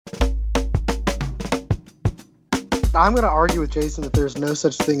I'm going to argue with Jason that there's no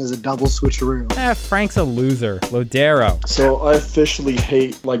such thing as a double switcheroo. Frank's a loser. Lodero. So I officially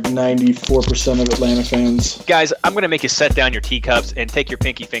hate like 94% of Atlanta fans. Guys, I'm going to make you set down your teacups and take your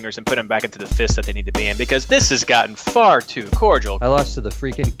pinky fingers and put them back into the fist that they need to be in, because this has gotten far too cordial. I lost to the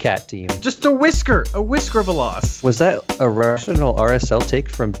freaking cat team. Just a whisker of a loss. Was that a rational RSL take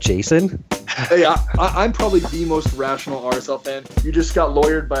from Jason? Hey, I'm probably the most rational RSL fan. You just got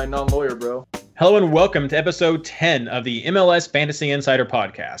lawyered by a non-lawyer, bro. Hello and welcome to episode 10 of the MLS Fantasy Insider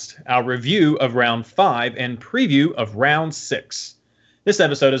Podcast, our review of Round 5 and preview of Round 6. This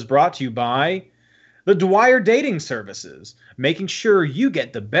episode is brought to you by the Dwyer Dating Services, making sure you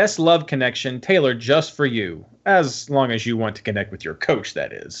get the best love connection tailored just for you, as long as you want to connect with your coach,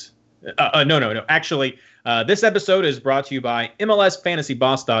 that is. No. Actually, this episode is brought to you by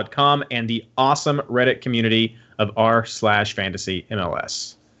MLSFantasyBoss.com and the awesome Reddit community of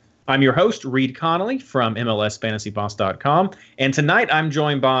r/FantasyMLS. I'm your host, Reed Connolly from MLSFantasyBoss.com, and tonight I'm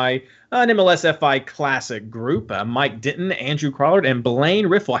joined by an MLSFI Classic group, Mike Denton, Andrew Crawlard, and Blaine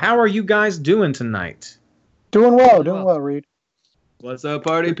Riffle. How are you guys doing tonight? Doing well, Reed. What's up,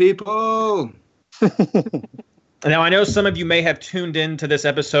 party people? Now, I know some of you may have tuned into this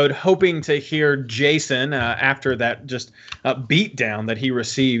episode hoping to hear Jason after that just beatdown that he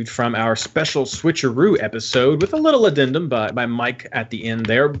received from our special switcheroo episode with a little addendum by Mike at the end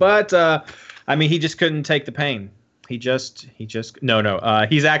there. But, he just couldn't take the pain. He's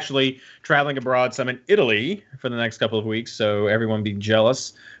actually traveling abroad some in Italy for the next couple of weeks, so everyone be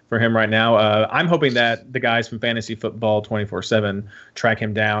jealous for him right now. I'm hoping that the guys from Fantasy Football 24/7 track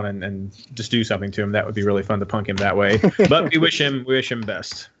him down and just do something to him. That would be really fun to punk him that way. But we wish him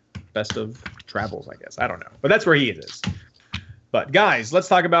best of travels, I guess. I don't know, but that's where he is. But guys, let's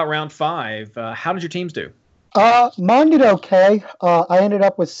talk about round 5. How did your teams do? Mine did okay. I ended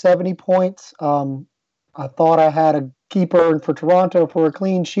up with 70 points. I thought I had a keeper for Toronto for a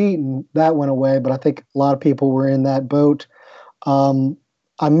clean sheet, and that went away. But I think a lot of people were in that boat.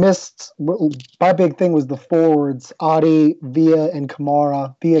 I missed. My big thing was the forwards, Adi, Villa, and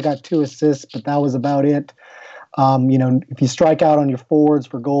Kamara. Villa got 2 assists, but that was about it. If you strike out on your forwards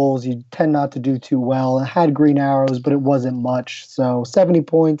for goals, you tend not to do too well. I had green arrows, but it wasn't much. So 70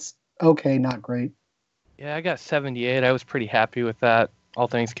 points, okay, not great. Yeah, I got 78. I was pretty happy with that, all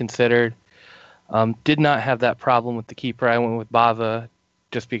things considered. Did not have that problem with the keeper. I went with Bava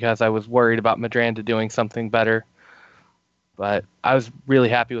just because I was worried about Madranda doing something better. But I was really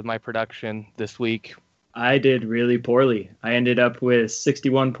happy with my production this week. I did really poorly. I ended up with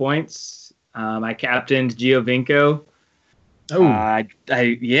 61 points. I captained Giovinco. Oh, I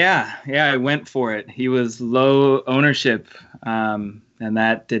went for it. He was low ownership, and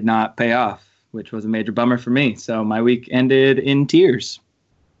that did not pay off, which was a major bummer for me. So my week ended in tears.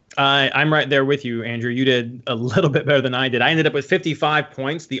 I'm right there with you, Andrew. You did a little bit better than I did. I ended up with 55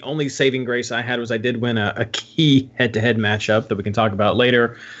 points. The only saving grace I had was I did win a key head-to-head matchup that we can talk about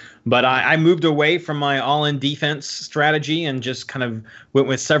later. But I moved away from my all-in defense strategy and just kind of went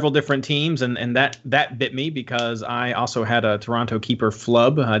with several different teams, and that bit me because I also had a Toronto keeper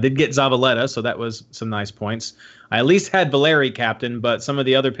flub. I did get Zavaleta, so that was some nice points. I at least had Valeri captain, but some of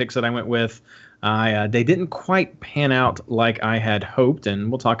the other picks that I went with, they didn't quite pan out like I had hoped,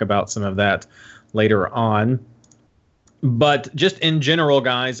 and we'll talk about some of that later on. But just in general,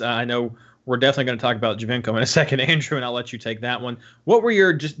 guys, I know we're definitely going to talk about Giovinco in a second, Andrew, and I'll let you take that one. What were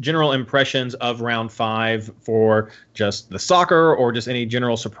your just general impressions of round 5 for just the soccer or just any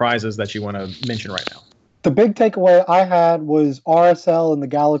general surprises that you want to mention right now? The big takeaway I had was RSL and the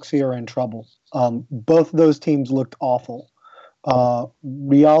Galaxy are in trouble. Both of those teams looked awful.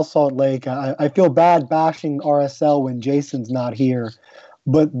 Real Salt Lake, I feel bad bashing RSL when Jason's not here,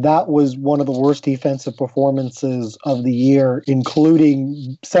 but that was one of the worst defensive performances of the year,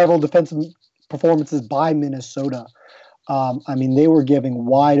 including several defensive performances by Minnesota. They were giving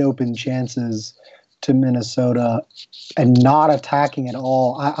wide open chances to Minnesota and not attacking at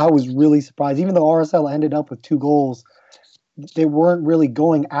all. I was really surprised. Even though RSL ended up with 2 goals, they weren't really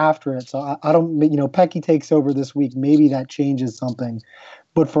going after it. So I don't, Pecky takes over this week. Maybe that changes something.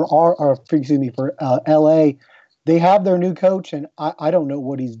 But for LA, they have their new coach, and I don't know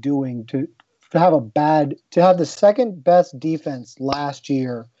what he's doing to have the second best defense last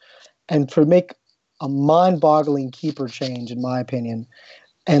year, and to make a mind-boggling keeper change, in my opinion,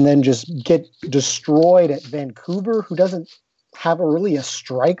 and then just get destroyed at Vancouver, who doesn't have a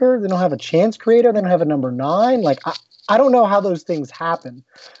striker. They don't have a chance creator. They don't have a number 9. I don't know how those things happen.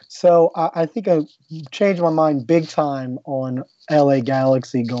 So I think I changed my mind big time on LA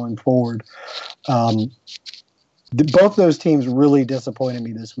Galaxy going forward. Both those teams really disappointed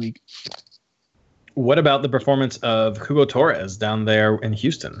me this week. What about the performance of Hugo Torres down there in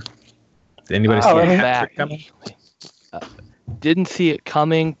Houston? Did anybody see He's a hat back. trick coming? Didn't see it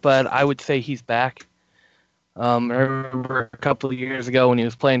coming, but I would say he's back. I remember a couple of years ago when he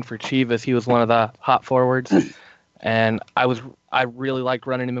was playing for Chivas, he was one of the hot forwards, and I really liked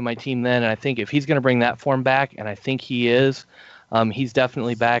running him in my team then. And I think if he's going to bring that form back, and I think he is, he's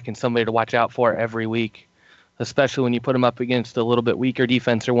definitely back and somebody to watch out for every week, especially when you put him up against a little bit weaker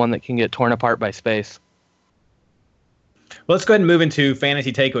defense or one that can get torn apart by space. Well, let's go ahead and move into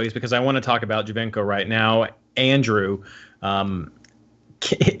fantasy takeaways because I want to talk about Giovinco right now. Andrew,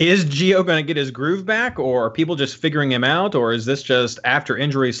 is Gio going to get his groove back, or are people just figuring him out, or is this just after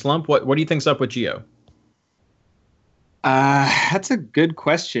injury slump? What do you think's up with Gio? That's a good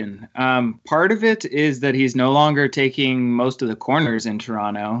question. Part of it is that he's no longer taking most of the corners in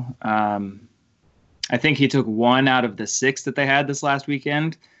Toronto. I think he took 1 out of the 6 that they had this last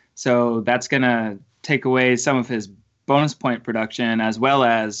weekend. So that's going to take away some of his bonus point production as well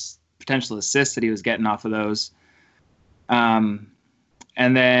as potential assists that he was getting off of those.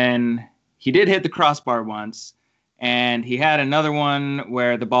 And then he did hit the crossbar once, and he had another one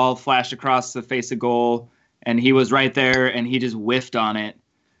where the ball flashed across the face of goal, and he was right there, and he just whiffed on it.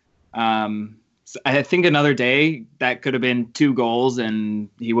 So I think another day that could have been 2 goals, and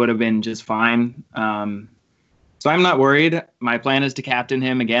he would have been just fine. So I'm not worried. My plan is to captain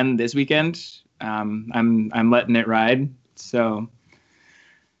him again this weekend. I'm letting it ride. So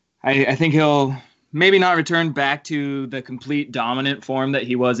I think he'll maybe not return back to the complete dominant form that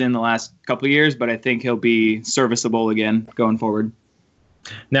he was in the last couple of years, but I think he'll be serviceable again going forward.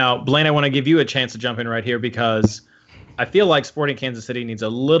 Now, Blaine, I want to give you a chance to jump in right here because I feel like Sporting Kansas City needs a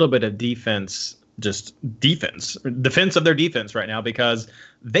little bit of defense of their defense right now because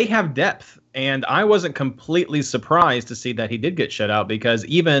they have depth. And I wasn't completely surprised to see that he did get shut out because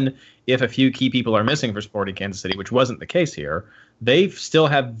even if a few key people are missing for Sporting Kansas City, which wasn't the case here, they still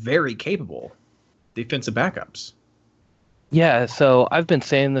have very capable defensive backups. Yeah, so I've been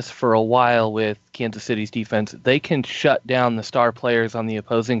saying this for a while with Kansas City's defense. They can shut down the star players on the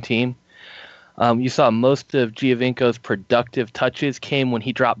opposing team. You saw most of Giovinco's productive touches came when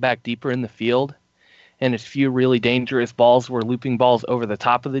he dropped back deeper in the field, and his few really dangerous balls were looping balls over the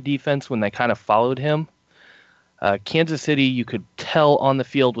top of the defense when they kind of followed him. Kansas City, you could tell on the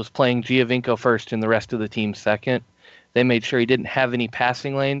field, was playing Giovinco first and the rest of the team second. They made sure he didn't have any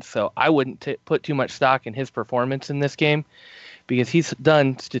passing lanes, so I wouldn't put too much stock in his performance in this game because he's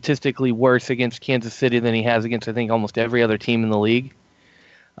done statistically worse against Kansas City than he has against, I think, almost every other team in the league.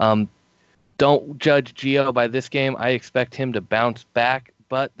 Don't judge Gio by this game. I expect him to bounce back,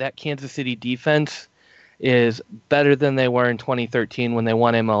 but that Kansas City defense is better than they were in 2013 when they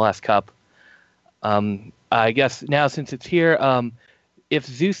won MLS Cup. I guess now since it's here, if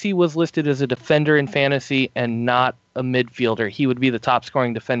Zusi was listed as a defender in fantasy and not a midfielder, he would be the top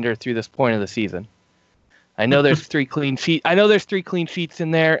scoring defender through this point of the season. I know there's 3 clean sheets. I know there's 3 clean sheets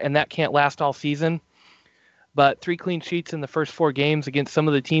in there, and that can't last all season. But 3 clean sheets in the first 4 games against some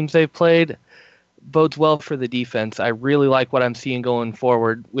of the teams they've played bodes well for the defense. I really like what I'm seeing going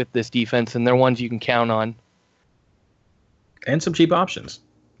forward with this defense, and they're ones you can count on. And some cheap options.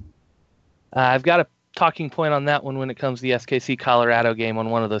 I've got a talking point on that one when it comes to the SKC Colorado game on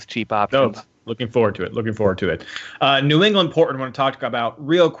one of those cheap options. Oh, looking forward to it. New England Portland, I want to talk about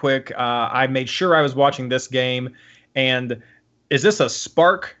real quick. I made sure I was watching this game. And is this a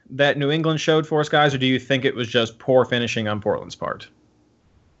spark that New England showed for us, guys, or do you think it was just poor finishing on Portland's part?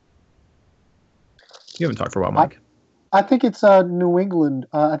 You haven't talked for a while, Mike. I think it's New England.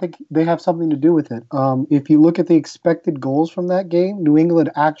 I think they have something to do with it. If you look at the expected goals from that game, New England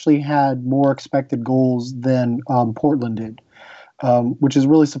actually had more expected goals than Portland did, which is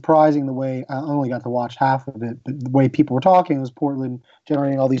really surprising. The way I only got to watch half of it, but the way people were talking was Portland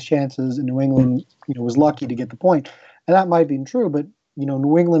generating all these chances, and New England, was lucky to get the point. And that might be true, but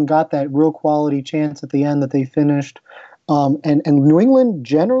New England got that real quality chance at the end that they finished. And New England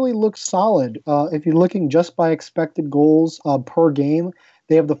generally looks solid. If you're looking just by expected goals per game,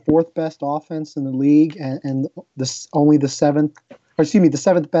 they have the 4th best offense in the league and the 7th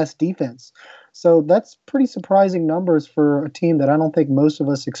best defense. So that's pretty surprising numbers for a team that I don't think most of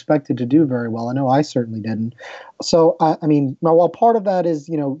us expected to do very well. I know I certainly didn't. So, while part of that is,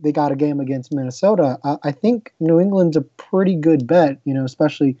 they got a game against Minnesota, I think New England's a pretty good bet,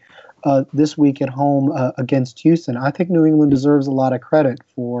 especially this week at home against Houston. I think New England deserves a lot of credit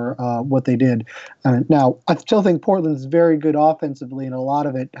for what they did. Now, I still think Portland's very good offensively, and a lot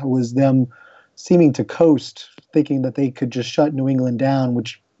of it was them seeming to coast, thinking that they could just shut New England down,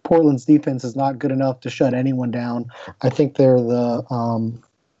 which Portland's defense is not good enough to shut anyone down. I think they're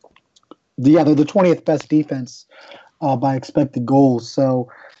they're the 20th best defense by expected goals.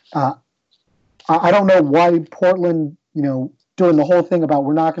 So I don't know why Portland, doing the whole thing about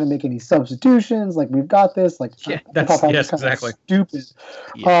we're not going to make any substitutions, like we've got this. Like, Yeah, I thought that was kind exactly. of stupid.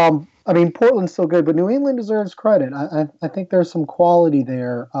 Yeah. I mean, Portland's still good, but New England deserves credit. I think there's some quality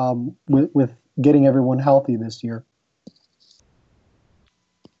there with getting everyone healthy this year.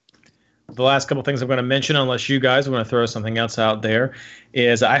 The last couple things I'm going to mention, unless you guys want to throw something else out there,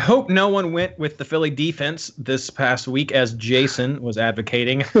 is I hope no one went with the Philly defense this past week as Jason was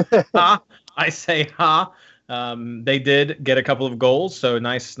advocating. Ha! I say ha. They did get a couple of goals, so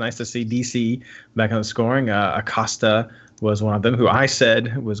nice to see DC back on the scoring. Acosta was one of them, who I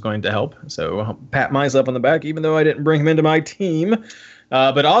said was going to help. So I'll pat myself on the back, even though I didn't bring him into my team.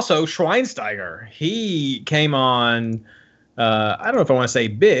 But also Schweinsteiger, he came on. I don't know if I want to say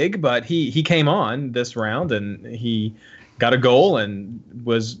big, but he came on this round and he got a goal and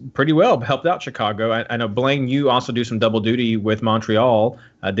was pretty well, helped out Chicago. I know, Blaine, you also do some double duty with Montreal.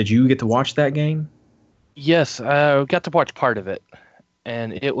 Did you get to watch that game? Yes, I got to watch part of it,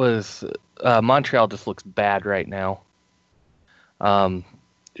 and it was Montreal just looks bad right now.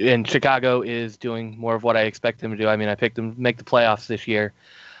 And Chicago is doing more of what I expect them to do. I mean, I picked them to make the playoffs this year.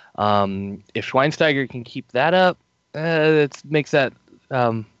 If Schweinsteiger can keep that up, it makes that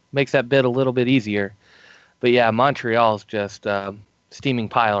bid a little bit easier. But yeah, Montreal's just steaming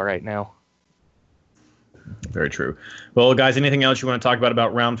pile right now. Very true. Well, guys, anything else you want to talk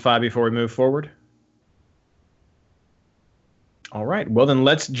about round 5 before we move forward? All right. Well, then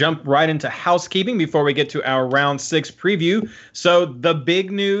let's jump right into housekeeping before we get to our round 6 preview. So the big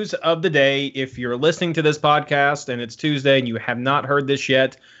news of the day, if you're listening to this podcast and it's Tuesday and you have not heard this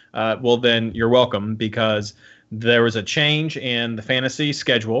yet, well, then you're welcome, because there was a change in the fantasy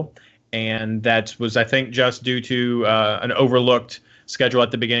schedule, and that was, I think, just due to an overlooked schedule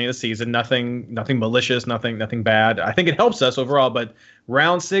at the beginning of the season. Nothing malicious, nothing bad. I think it helps us overall, but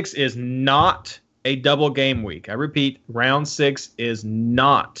round 6 is not a double game week. I repeat, round 6 is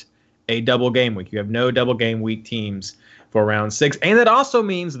not a double game week. You have no double game week teams for round 6. And that also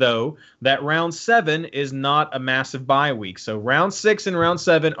means, though, that round 7 is not a massive bye week. So round 6 and round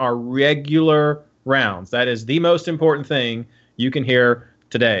 7 are regular rounds. That is the most important thing you can hear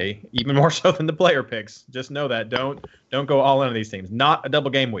today, even more so than the player picks. Just know that. Don't go all in on these teams. Not a double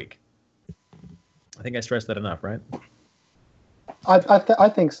game week. I think I stressed that enough, right? I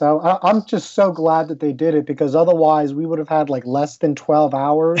think so. I'm just so glad that they did it, because otherwise we would have had like less than 12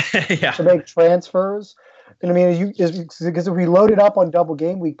 hours Yeah. to make transfers. And I mean, because if we loaded up on double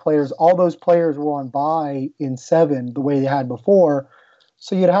game week players, all those players were on bye in 7 the way they had before.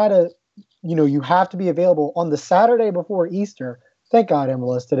 So you have to be available on the Saturday before Easter. Thank God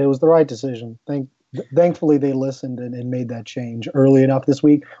MLS did it. It was the right decision. Thankfully they listened and made that change early enough this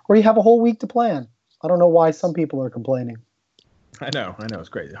week, where you have a whole week to plan. I don't know why some people are complaining. I know, it's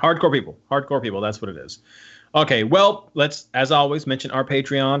crazy. Hardcore people, that's what it is. Okay, well, let's, as always, mention our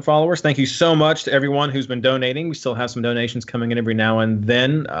Patreon followers. Thank you so much to everyone who's been donating. We still have some donations coming in every now and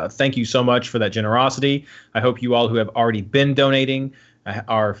then. Thank you so much for that generosity. I hope you all who have already been donating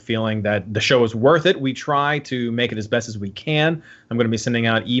are feeling that the show is worth it. We try to make it as best as we can. I'm going to be sending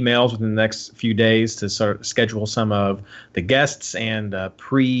out emails within the next few days to sort of schedule some of the guests and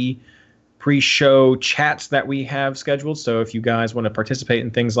pre-show chats that we have scheduled. So if you guys want to participate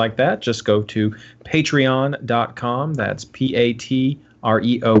in things like that, just go to patreon.com. That's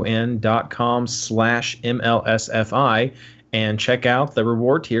patreon.com/MLSFI and check out the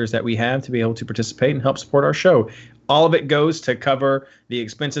reward tiers that we have to be able to participate and help support our show. All of it goes to cover the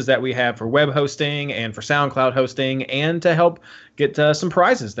expenses that we have for web hosting and for SoundCloud hosting, and to help get some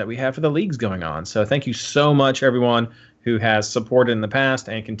prizes that we have for the leagues going on. So thank you so much, everyone who has supported in the past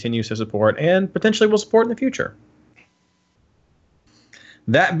and continues to support and potentially will support in the future.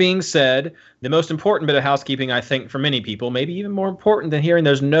 That being said, the most important bit of housekeeping, I think, for many people, maybe even more important than hearing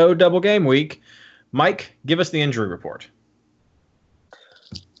there's no double game week. Mike, give us the injury report.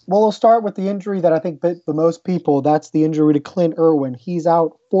 Well, we'll start with the injury that I think bit the most people. That's the injury to Clint Irwin. He's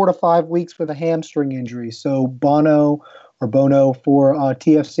out 4 to 5 weeks with a hamstring injury. So Bono for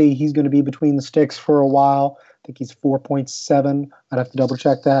TFC, he's going to be between the sticks for a while. I think he's 4.7. I'd have to double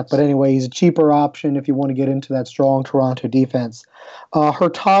check that. But anyway, he's a cheaper option if you want to get into that strong Toronto defense.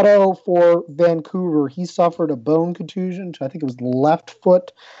 Hurtado for Vancouver, he suffered a bone contusion, which I think it was the left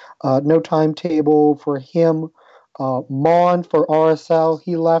foot. No timetable for him. Mon for RSL,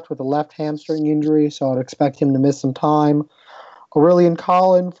 he left with a left hamstring injury, so I'd expect him to miss some time. Aurelian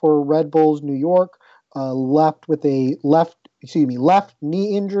Collin for Red Bulls New York, left with a left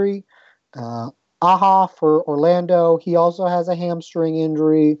knee injury. Aha for Orlando, he also has a hamstring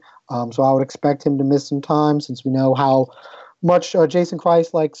injury, so I would expect him to miss some time since we know how much Jason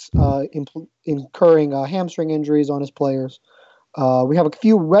Christ likes incurring hamstring injuries on his players. We have a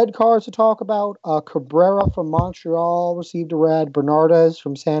few red cards to talk about. Cabrera from Montreal received a red. Bernardez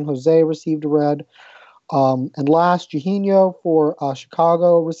from San Jose received a red. And last, Eugenio for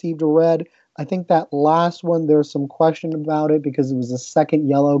Chicago received a red. I think that last one, there's some question about it because it was a second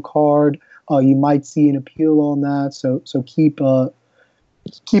yellow card. You might see an appeal on that, so keep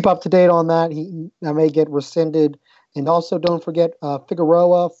up to date on that. That may get rescinded. And also, don't forget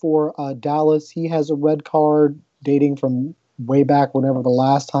Figueroa for Dallas. He has a red card dating from way back whenever the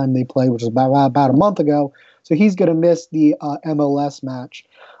last time they played, which was about a month ago. So he's going to miss the MLS match.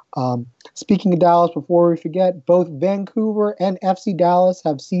 Speaking of Dallas, before we forget, both Vancouver and FC Dallas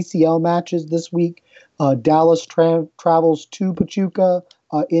have CCL matches this week. Dallas travels to Pachuca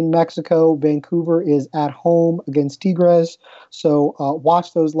in Mexico. Vancouver is at home against Tigres. So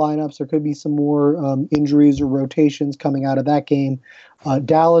watch those lineups. There could be some more injuries or rotations coming out of that game.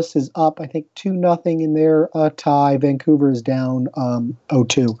 Dallas is up, I think, 2-0 in their tie. Vancouver is down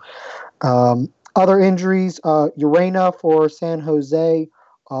 0-2. Other injuries, Urena for San Jose.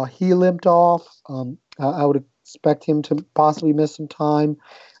 He limped off. I would expect him to possibly miss some time.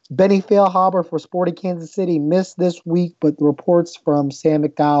 Benny Feilhaber for Sporting Kansas City missed this week, but the reports from Sam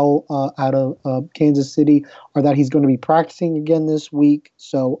McDowell out of Kansas City are that he's going to be practicing again this week,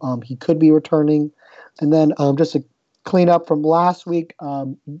 so he could be returning. And then just to clean up from last week,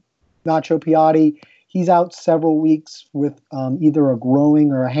 Nacho Piatti, he's out several weeks with either a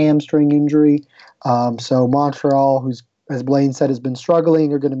growing or a hamstring injury. So Montreal, who's, as Blaine said, has been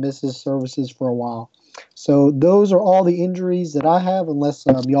struggling, are going to miss his services for a while. So those are all the injuries that I have, unless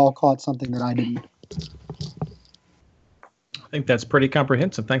y'all caught something that I didn't. I think that's pretty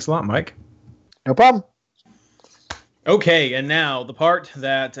comprehensive. Thanks a lot, Mike. No problem. Okay, and now the part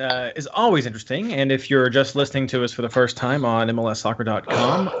that is always interesting, and if you're just listening to us for the first time on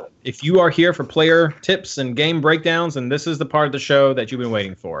MLSsoccer.com, if you are here for player tips and game breakdowns, and this is the part of the show that you've been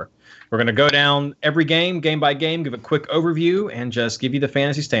waiting for. We're going to go down every game by game, give a quick overview, and just give you the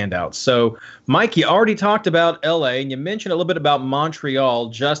fantasy standouts. So, Mike, you already talked about LA, and you mentioned a little bit about Montreal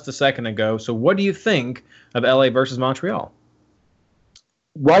just a second ago. So what do you think of LA versus Montreal?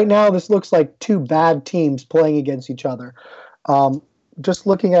 Right now, this looks like two bad teams playing against each other. Just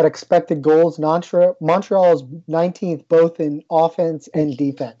looking at expected goals, Montreal is 19th both in offense and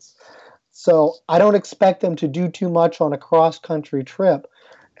defense. So I don't expect them to do too much on a cross-country trip.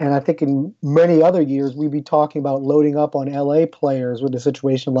 And I think in many other years, we'd be talking about loading up on LA players with a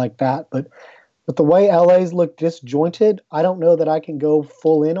situation like that. But with the way LA's look disjointed, I don't know that I can go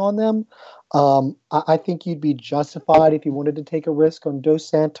full in on them. I think you'd be justified if you wanted to take a risk on Dos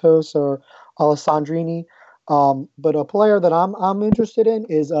Santos or Alessandrini. But a player that I'm interested in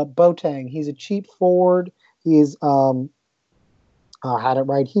is Boateng. He's a cheap forward. He's I had it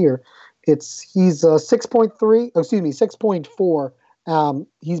right here. He's 6.4.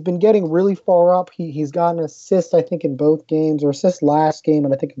 He's been getting really far up. He's gotten an assist, I think, in both games, or assist last game,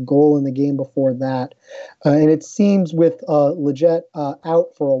 and I think a goal in the game before that. And it seems with Leggett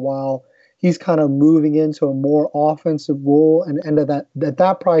out for a while, he's kind of moving into a more offensive role. And at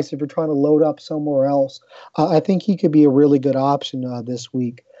that price, if you're trying to load up somewhere else, I think he could be a really good option this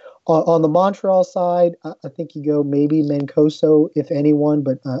week. On the Montreal side, I think you go maybe Mancoso, if anyone,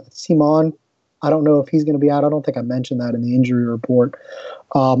 but Simon, I don't know if he's going to be out. I don't think I mentioned that in the injury report.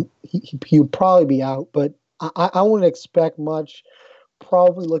 He'll probably be out, but I wouldn't expect much.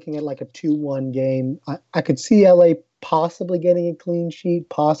 Probably looking at like a 2-1 game. I could see LA possibly getting a clean sheet,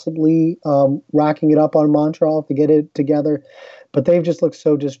 possibly racking it up on Montreal to get it together. But they've just looked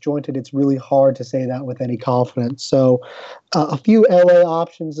so disjointed, it's really hard to say that with any confidence. So a few LA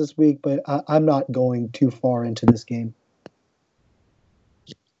options this week, but I'm not going too far into this game.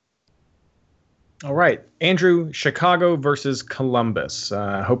 All right, Andrew, Chicago versus Columbus.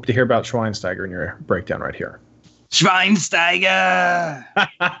 Hope to hear about Schweinsteiger in your breakdown right here. Schweinsteiger!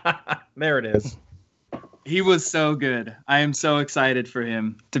 There it is. He was so good. I am so excited for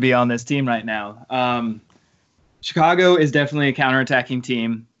him to be on this team right now. Chicago is definitely a counterattacking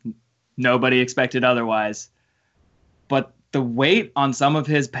team. Nobody expected otherwise. But the weight on some of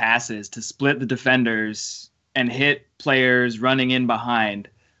his passes to split the defenders and hit players running in behind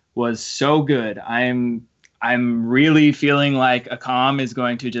was so good. I'm really feeling like Akam is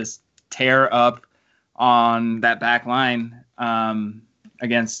going to just tear up on that back line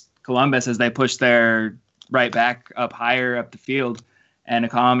against Columbus as they push their right back up higher up the field. and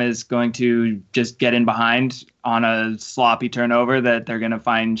Akam is going to just get in behind on a sloppy turnover that they're going to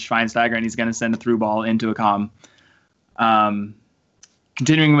find Schweinsteiger, and he's going to send a through ball into Akam.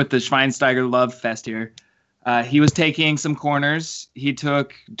 Continuing with the Schweinsteiger love fest here, he was taking some corners. He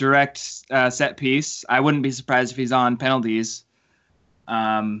took direct set piece. I wouldn't be surprised if he's on penalties.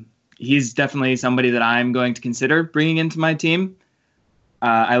 He's definitely somebody that I'm going to consider bringing into my team.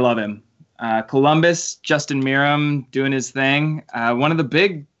 I love him. Columbus, Justin Meram doing his thing. One of the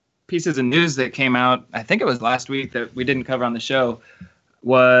big pieces of news that came out, I think it was last week that we didn't cover on the show,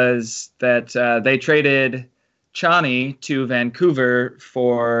 was that they traded Chani to Vancouver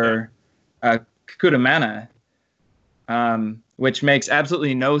for Kukutamana, which makes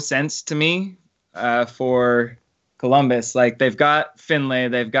absolutely no sense to me for Columbus. Like, they've got Finlay,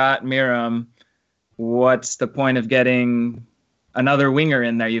 they've got Meram. What's the point of getting another winger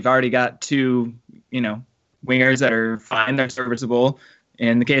in there? You've already got two, wingers that are fine, they're serviceable.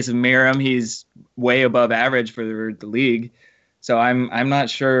 In the case of Meram, he's way above average for the league. So I'm not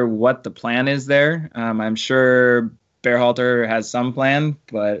sure what the plan is there. I'm sure Berhalter has some plan,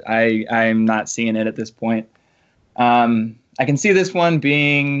 but I'm not seeing it at this point. I can see this one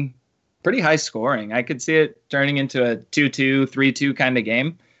being pretty high scoring. I could see it turning into a 2-2, 3-2 kind of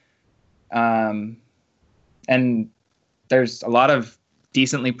game. And there's a lot of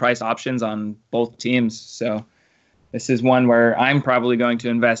decently priced options on both teams. So this is one where I'm probably going to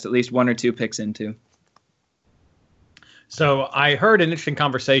invest at least one or two picks into. So I heard an interesting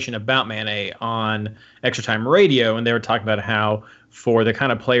conversation about Mane on Extra Time Radio, and they were talking about how, for the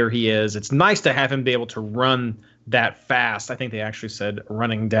kind of player he is, it's nice to have him be able to run that fast. I think they actually said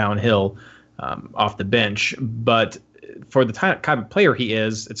running downhill off the bench. But for the kind of player he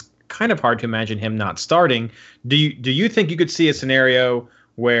is, it's kind of hard to imagine him not starting. Do you think you could see a scenario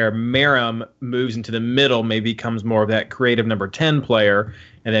where Meram moves into the middle, maybe becomes more of that creative number 10 player,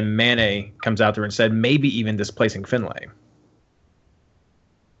 and then Mane comes out there instead, maybe even displacing Finlay?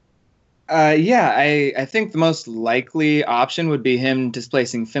 I think the most likely option would be him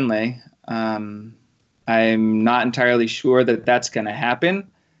displacing Finlay. I'm not entirely sure that that's going to happen.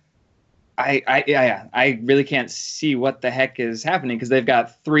 I really can't see what the heck is happening, because they've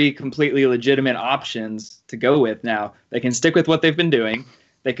got three completely legitimate options to go with now. They can stick with what they've been doing.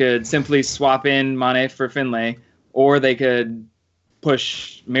 They could simply swap in Mane for Finlay, or they could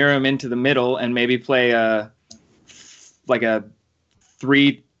push Meram into the middle and maybe play a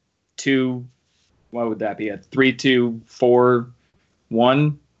 3-2. What would that be? A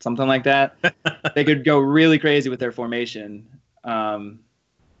 3-2-4-1, something like that. They could go really crazy with their formation.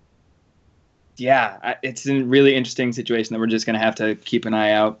 It's a really interesting situation that we're just going to have to keep an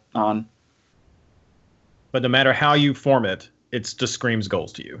eye out on. But no matter how you form it, it just screams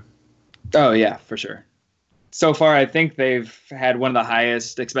goals to you. Oh, yeah, for sure. So far, I think they've had one of the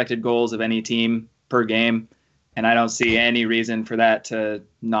highest expected goals of any team per game, and I don't see any reason for that to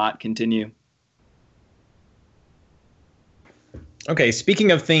not continue. Okay,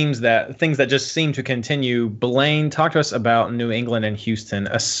 speaking of things that just seem to continue, Blaine, talk to us about New England and Houston,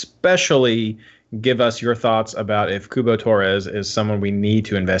 especially give us your thoughts about if Cubo Torres is someone we need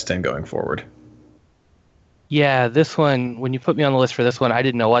to invest in going forward. Yeah, this one, when you put me on the list for this one, I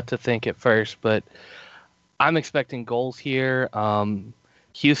didn't know what to think at first, but I'm expecting goals here.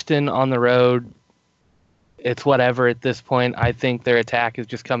 Houston on the road, it's whatever at this point. I think their attack is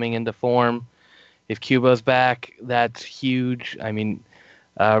just coming into form. If Cubo's back, that's huge. I mean,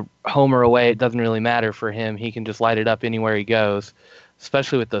 home or away, it doesn't really matter for him. He can just light it up anywhere he goes,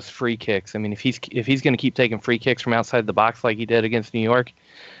 especially with those free kicks. I mean, if he's going to keep taking free kicks from outside the box like he did against New York,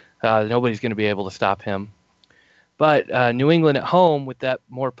 nobody's going to be able to stop him. But New England at home, with that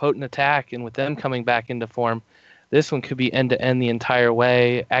more potent attack and with them coming back into form, this one could be end-to-end the entire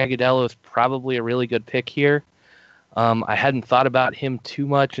way. Agudelo is probably a really good pick here. I hadn't thought about him too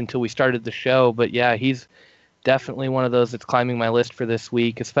much until we started the show, but yeah, he's definitely one of those that's climbing my list for this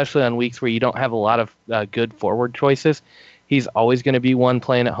week, especially on weeks where you don't have a lot of good forward choices. He's always going to be one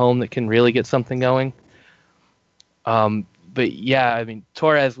playing at home that can really get something going. But yeah, I mean,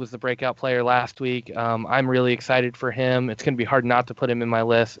 Torres was the breakout player last week. I'm really excited for him. It's going to be hard not to put him in my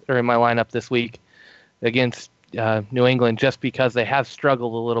list or in my lineup this week against New England, just because they have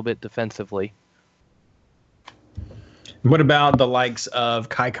struggled a little bit defensively. What about the likes of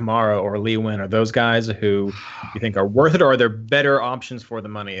Kai Kamara or Lee Nguyen? Are those guys who you think are worth it, or are there better options for the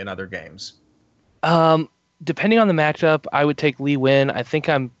money in other games? Depending on the matchup, I would take Lee Nguyen. I think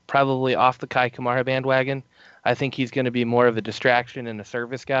I'm probably off the Kai Kamara bandwagon. I think he's going to be more of a distraction and a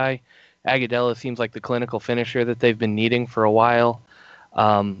service guy. Agudelo seems like the clinical finisher that they've been needing for a while.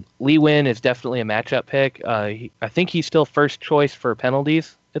 Lee Win is definitely a matchup pick. I think he's still first choice for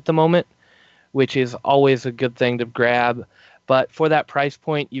penalties at the moment, which is always a good thing to grab. But for that price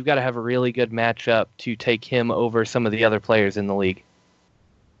point, you've got to have a really good matchup to take him over some of the other players in the league.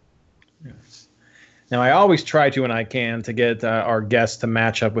 Now, I always try to, when I can, to get our guests to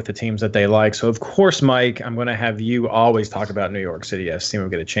match up with the teams that they like. So, of course, Mike, I'm going to have you always talk about New York City. I assume we'll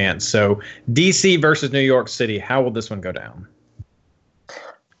get a chance. So, DC versus New York City. How will this one go down?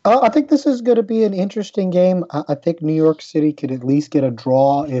 I think this is going to be an interesting game. I think New York City could at least get a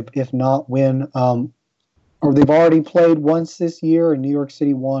draw, if not win. Or they've already played once this year, and New York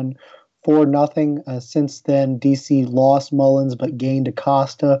City won 4-0. Since then, DC lost Mullins but gained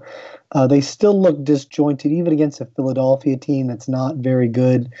Acosta. They still look disjointed, even against a Philadelphia team that's not very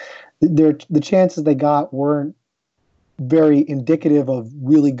good. The chances they got weren't very indicative of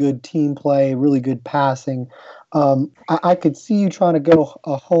really good team play, really good passing. I could see you trying to go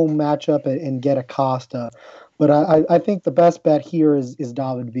a home matchup and get Acosta. But I think the best bet here is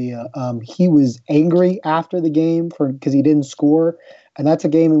David Villa. He was angry after the game because he didn't score. And that's a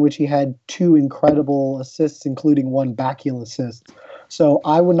game in which he had 2 incredible assists, including 1 backheel assist. So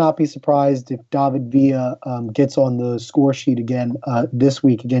I would not be surprised if David Villa gets on the score sheet again this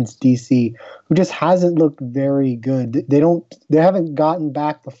week against DC, who just hasn't looked very good. They haven't gotten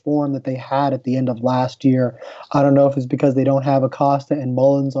back the form that they had at the end of last year. I don't know if it's because they don't have Acosta and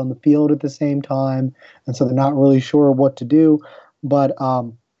Mullins on the field at the same time, and so they're not really sure what to do. But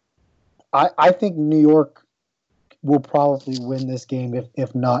I think New York will probably win this game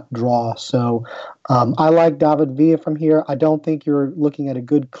if not draw. So I like David Villa from here. I don't think you're looking at a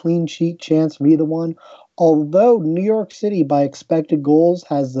good clean sheet chance from either one. Although New York City, by expected goals,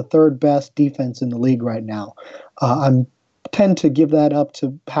 has the 3rd best defense in the league right now. I tend to give that up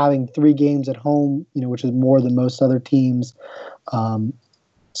to having 3 games at home, which is more than most other teams.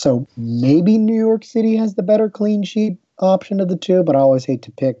 So maybe New York City has the better clean sheet option of the 2, but I always hate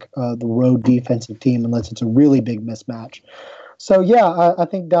to pick the road defensive team unless it's a really big mismatch. So, yeah, I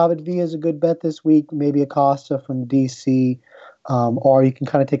think David Villa is a good bet this week, maybe Acosta from DC, or you can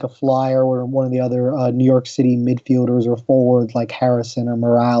kind of take a flyer or one of the other New York City midfielders or forwards like Harrison or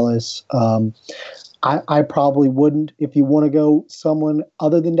Morales. I probably wouldn't. If you want to go someone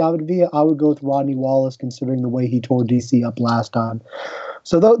other than David Villa, I would go with Rodney Wallace, considering the way he tore DC up last time.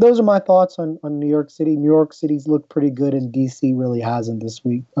 So those are my thoughts on New York City. New York City's looked pretty good, and DC really hasn't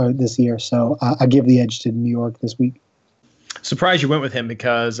this year. So I give the edge to New York this week. Surprised you went with him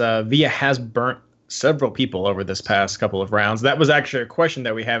because Villa has burnt several people over this past couple of rounds. That was actually a question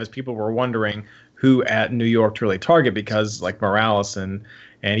that we have, as people were wondering who at New York to really target, because like Morales and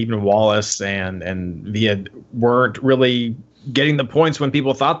even Wallace and Villa weren't really getting the points when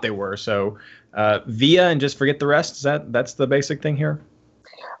people thought they were. So Villa and just forget the rest. That's the basic thing here?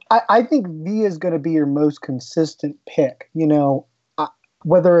 I think Villa is going to be your most consistent pick.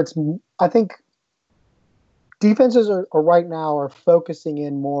 Whether it's, I think defenses are right now are focusing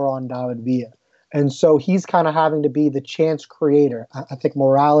in more on David Villa. And so he's kind of having to be the chance creator. I think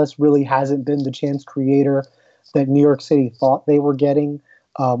Morales really hasn't been the chance creator that New York City thought they were getting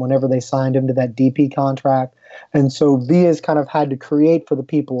whenever they signed him to that DP contract. And so Villa's kind of had to create for the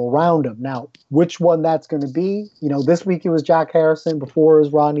people around him. Now, which one that's going to be, this week it was Jack Harrison, before it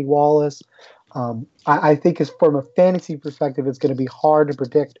was Rodney Wallace. I think from a fantasy perspective, it's going to be hard to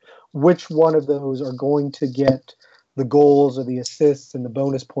predict which one of those are going to get the goals or the assists and the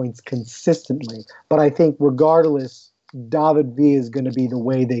bonus points consistently. But I think regardless, David Villa is going to be the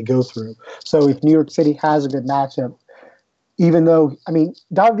way they go through. So if New York City has a good matchup, even though, David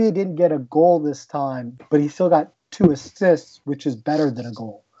Villa didn't get a goal this time, but he still got 2 assists, which is better than a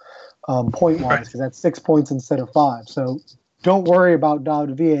goal, point-wise, because that's 6 points instead of 5. So don't worry about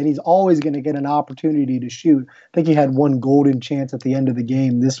David Villa, and he's always going to get an opportunity to shoot. I think he had 1 golden chance at the end of the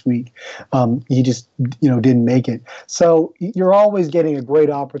game this week. He just, didn't make it. So you're always getting a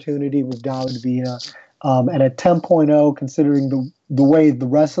great opportunity with David Villa. And at 10.0, considering the way the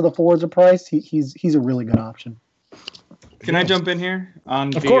rest of the forwards are priced, he's a really good option. Can I jump in here on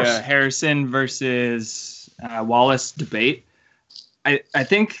the Harrison versus Wallace debate? I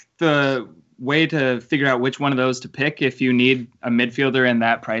think the way to figure out which one of those to pick, if you need a midfielder in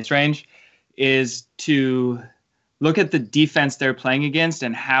that price range, is to look at the defense they're playing against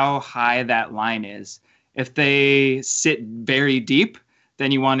and how high that line is. If they sit very deep,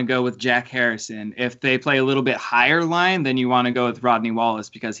 then you want to go with Jack Harrison. If they play a little bit higher line, then you want to go with Rodney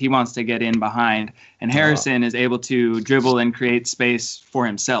Wallace, because he wants to get in behind. And Harrison is able to dribble and create space for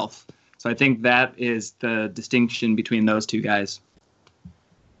himself. So I think that is the distinction between those 2 guys.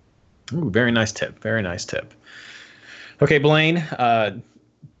 Ooh, very nice tip. Very nice tip. Okay, Blaine.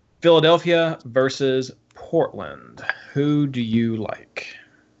 Philadelphia versus Portland. Who do you like?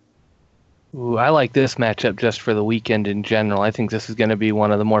 Ooh, I like this matchup just for the weekend in general. I think this is going to be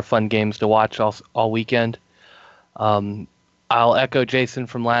one of the more fun games to watch all weekend. I'll echo Jason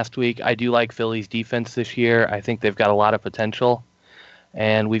from last week. I do like Philly's defense this year. I think they've got a lot of potential.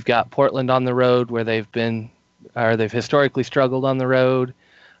 And we've got Portland on the road where they've historically struggled on the road.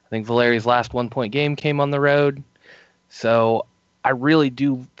 I think Valeri's last 1-point game came on the road. So I really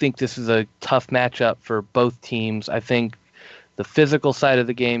do think this is a tough matchup for both teams. I think the physical side of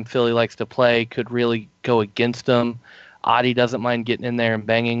the game Philly likes to play could really go against them. Adi doesn't mind getting in there and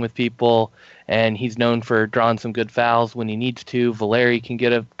banging with people, and he's known for drawing some good fouls when he needs to. Valeri can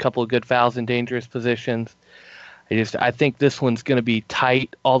get a couple of good fouls in dangerous positions. I think this one's going to be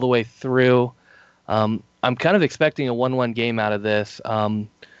tight all the way through. I'm kind of expecting a 1-1 game out of this.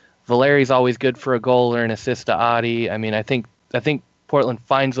 Valeri's always good for a goal or an assist to Adi. I mean, I think Portland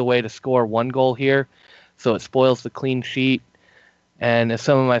finds a way to score one goal here, so it spoils the clean sheet. And as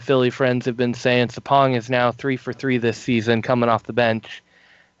some of my Philly friends have been saying, Sapong is now 3 for 3 this season coming off the bench.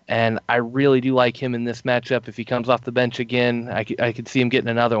 And I really do like him in this matchup. If he comes off the bench again, I could see him getting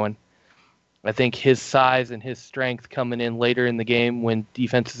another one. I think his size and his strength coming in later in the game when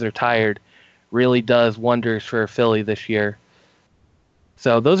defenses are tired really does wonders for Philly this year.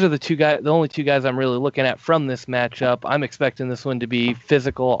 So those are the only two guys I'm really looking at from this matchup. I'm expecting this one to be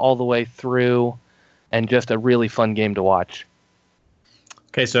physical all the way through and just a really fun game to watch.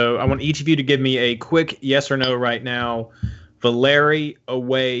 Okay, so I want each of you to give me a quick yes or no right now. Valeri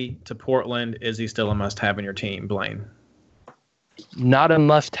away to Portland, is he still a must-have in your team, Blaine? Not a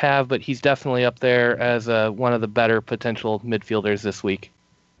must-have, but he's definitely up there as one of the better potential midfielders this week.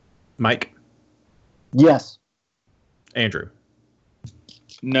 Mike? Yes. Andrew?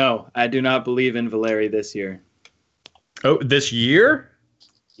 No, I do not believe in Valeri this year. Oh, this year?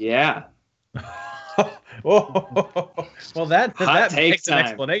 Yeah. Well, that makes an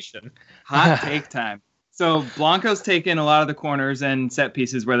explanation. Hot take time. So Blanco's taken a lot of the corners and set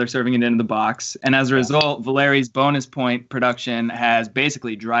pieces where they're serving it into the box. And as a result, Valeri's bonus point production has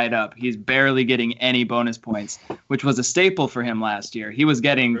basically dried up. He's barely getting any bonus points, which was a staple for him last year. He was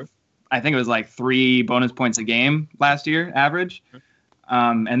getting, I think it was like 3 bonus points a game last year, average.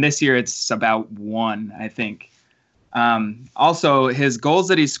 And this year it's about 1, I think. Also, his goals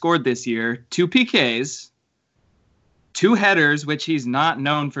that he scored this year, 2 PKs, 2 headers, which he's not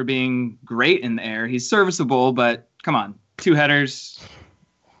known for being great in the air. He's serviceable, but come on, 2 headers,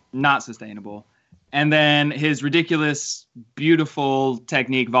 not sustainable. And then his ridiculous, beautiful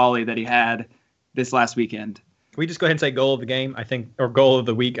technique volley that he had this last weekend. Can we just go ahead and say goal of the game, I think, or goal of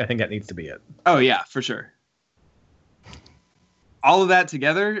the week? I think that needs to be it. Oh, yeah, for sure. All of that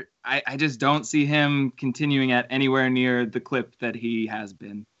together, I just don't see him continuing at anywhere near the clip that he has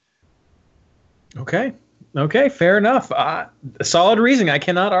been. Okay, fair enough. Solid reasoning. I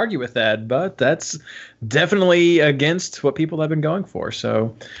cannot argue with that, but that's definitely against what people have been going for.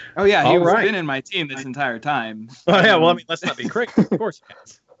 So, oh yeah, he's been in my team this entire time. Oh yeah, well, I mean, let's not be critical. Of course he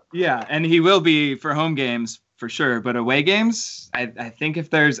has. Yeah, and he will be for home games for sure, but away games, I think if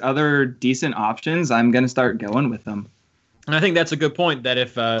there's other decent options, I'm going to start going with them. And I think that's a good point, that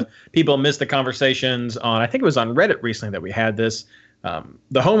if people missed the conversations on, I think it was on Reddit recently that we had this,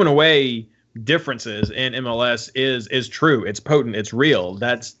 the home and away differences in MLS is true. It's potent. It's real.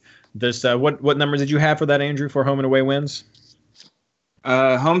 That's this. What numbers did you have for that, Andrew, for home and away wins?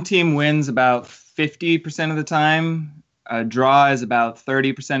 Home team wins about 50% of the time. Draw is about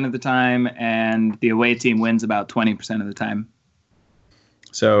 30% of the time, and the away team wins about 20% of the time.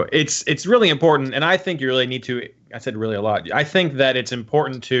 So it's really important, and I think you really need to. I said really a lot. I think that it's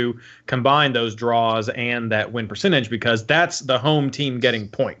important to combine those draws and that win percentage, because that's the home team getting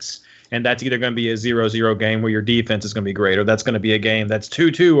points. And that's either going to be a 0-0 game where your defense is going to be great, or that's going to be a game that's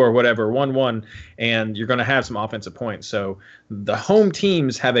 2-2 or whatever, 1-1, and you're going to have some offensive points. So the home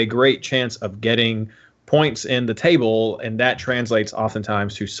teams have a great chance of getting points in the table, and that translates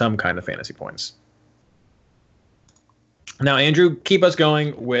oftentimes to some kind of fantasy points. Now, Andrew, keep us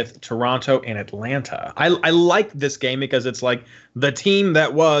going with Toronto and Atlanta. I like this game because it's like the team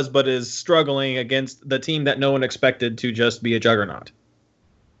that was but is struggling against the team that no one expected to just be a juggernaut.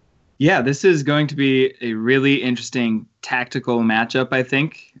 Yeah, this is going to be a really interesting tactical matchup, I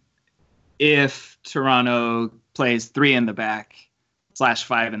think, if Toronto plays 3 in the back /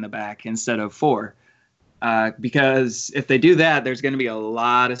 5 in the back instead of 4. Because if they do that, there's going to be a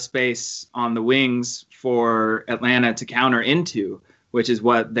lot of space on the wings for Atlanta to counter into, which is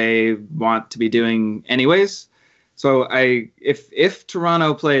what they want to be doing anyways. So if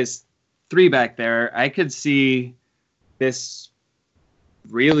Toronto plays 3 back there, I could see this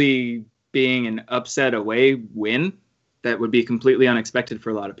really being an upset away win that would be completely unexpected for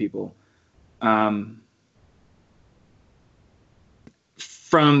a lot of people. From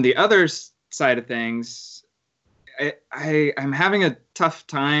the other side of things, I'm having a tough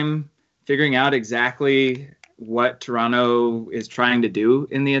time figuring out exactly what Toronto is trying to do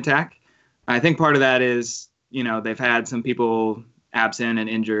in the attack. I think part of that is, they've had some people absent and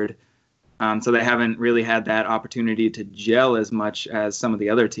injured, so they haven't really had that opportunity to gel as much as some of the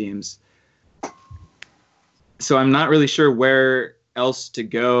other teams. So I'm not really sure where else to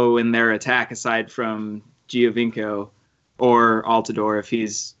go in their attack aside from Giovinco or Altidore if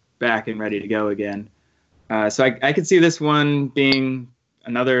he's back and ready to go again. So I could see this one being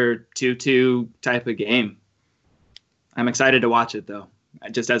another 2-2 type of game. I'm excited to watch it, though,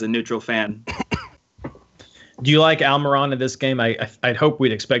 just as a neutral fan. Do you like Almiron in this game? I'd hope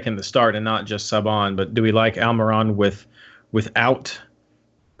we'd expect him to start and not just sub on, but do we like Almiron without...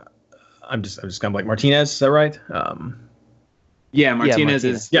 I'm just kind of like Martinez, is that right? Yeah, Martinez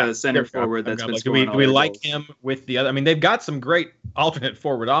is the center forward that's been scoring. Do we like him with the other? I mean, they've got some great alternate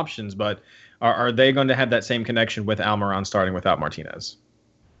forward options, but are they going to have that same connection with Almiron starting without Martinez?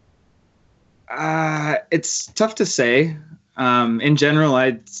 It's tough to say. In general,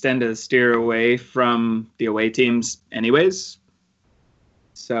 I tend to steer away from the away teams anyways.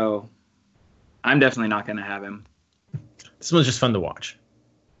 So I'm definitely not going to have him. This one's just fun to watch.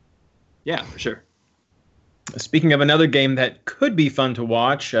 Yeah, for sure. Speaking of another game that could be fun to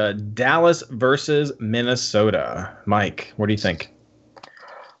watch, Dallas versus Minnesota. Mike, what do you think?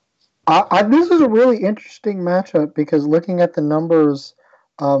 This is a really interesting matchup because looking at the numbers,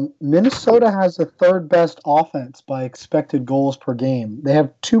 Minnesota has the third best offense by expected goals per game. They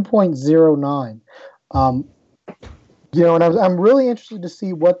have 2.09. And I'm really interested to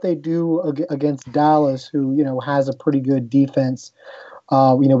see what they do against Dallas, who has a pretty good defense.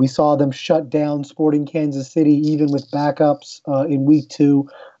 We saw them shut down Sporting Kansas City even with backups in week 2.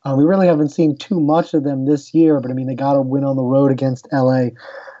 We really haven't seen too much of them this year, but they got to win on the road against LA.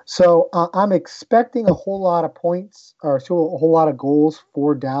 So I'm expecting a whole lot of points or a whole lot of goals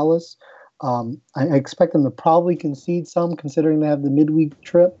for Dallas. I expect them to probably concede some considering they have the midweek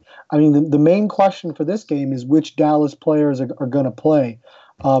trip. The main question for this game is which Dallas players are going to play.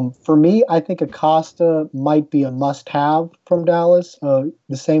 For me, I think Acosta might be a must-have from Dallas. The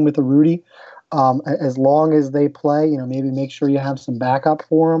same with Urruti. As long as they play, maybe make sure you have some backup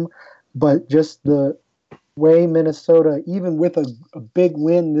for them. But just the way Minnesota, even with a big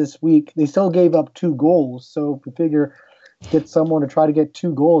win this week, they still gave up 2 goals. So if you figure get someone to try to get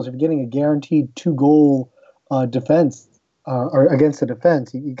 2 goals, if you're getting a guaranteed 2-goal defense or against the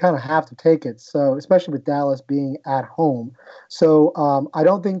defense, you kind of have to take it. So especially with Dallas being at home. So I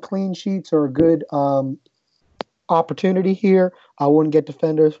don't think clean sheets are a good opportunity here. I wouldn't get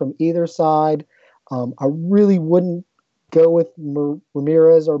defenders from either side. I really wouldn't go with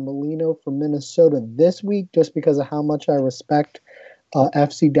Ramirez or Molino from Minnesota this week just because of how much I respect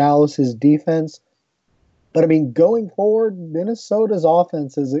FC Dallas's defense. But going forward, Minnesota's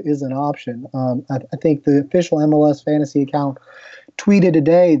offense is an option. I think the official MLS fantasy account tweeted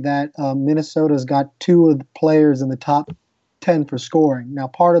today that Minnesota's got 2 of the players in the top 10 for scoring. Now,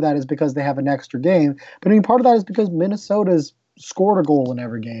 part of that is because they have an extra game, but part of that is because Minnesota's scored a goal in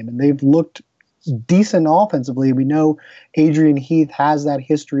every game, and they've looked decent offensively. We know Adrian Heath has that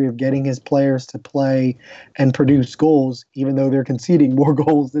history of getting his players to play and produce goals, even though they're conceding more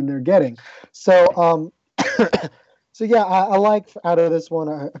goals than they're getting. So, I like out of this one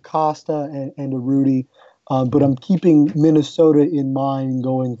Acosta and Urruti, but I'm keeping Minnesota in mind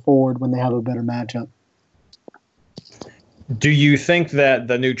going forward when they have a better matchup. Do you think that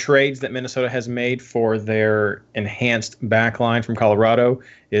the new trades that Minnesota has made for their enhanced back line from Colorado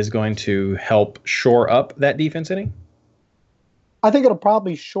is going to help shore up that defense any? I think it'll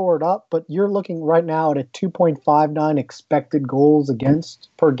probably shore it up, but you're looking right now at a 2.59 expected goals against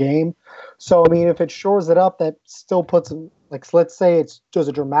per game. So, if it shores it up, that still puts them, let's say it's just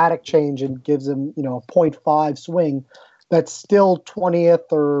a dramatic change and gives them, a 0.5 swing. That's still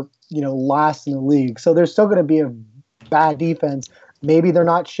 20th or, last in the league. So there's still going to be a bad defense. Maybe they're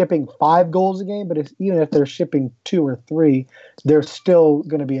not shipping 5 goals a game, but even if they're shipping 2 or 3, they're still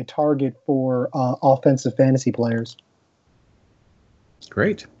going to be a target for offensive fantasy players.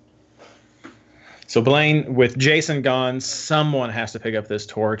 Great. So Blaine, with Jason gone, someone has to pick up this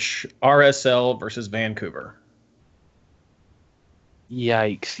torch. RSL versus Vancouver.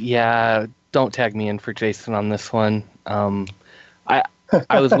 Yikes. Yeah, don't tag me in for Jason on this one. I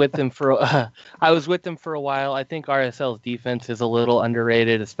was with them for a while. I think RSL's defense is a little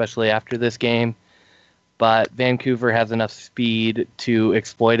underrated, especially after this game. but Vancouver has enough speed to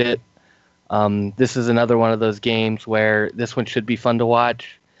exploit it. This is another one of those games where this one should be fun to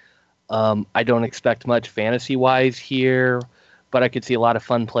watch. I don't expect much fantasy-wise here, but I could see a lot of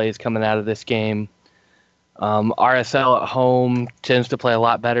fun plays coming out of this game. RSL at home tends to play a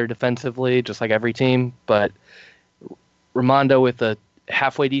lot better defensively, just like every team, but Raimondo with a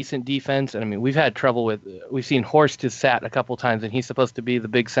halfway decent defense, and I mean, we've seen Horst has sat a couple times, and he's supposed to be the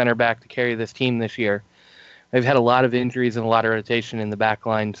big center back to carry this team this year. They've had a lot of injuries and a lot of rotation in the back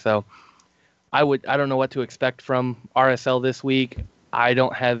line, so I don't know what to expect from RSL this week. I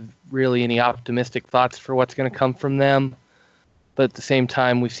don't have really any optimistic thoughts for what's going to come from them. But at the same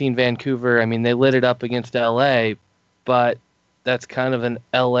time, we've seen Vancouver. I mean, they lit it up against LA, but that's kind of an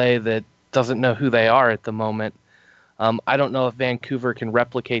LA that doesn't know who they are at the moment. I don't know if Vancouver can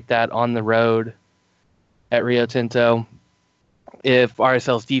replicate that on the road at Rio Tinto. If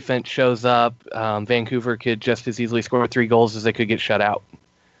RSL's defense shows up, Vancouver could just as easily score 3 goals as they could get shut out.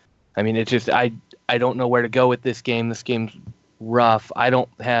 I mean, it's just I don't know where to go with this game. This game's rough. I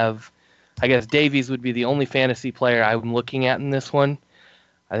guess Davies would be the only fantasy player I'm looking at in this one.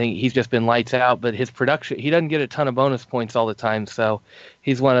 I think he's just been lights out, but his production, he doesn't get a ton of bonus points all the time, so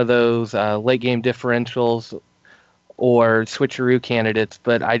he's one of those late game differentials or switcheroo candidates,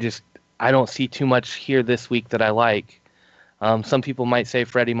 but I don't see too much here this week that I like. Some people might say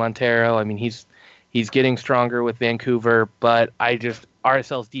Freddie Montero. I mean, he's getting stronger with Vancouver, but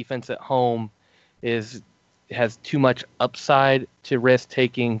RSL's defense at home has too much upside to risk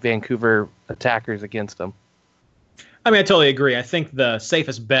taking Vancouver attackers against them. I mean, I totally agree. I think the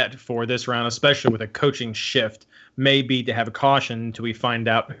safest bet for this round, especially with a coaching shift, may be to have a caution until we find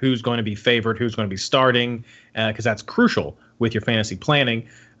out who's going to be favored, who's going to be starting, because that's crucial with your fantasy planning.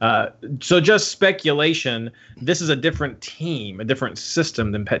 So just speculation, this is a different team, a different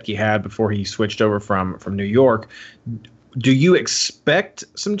system than Petke had before he switched over from New York. Do you expect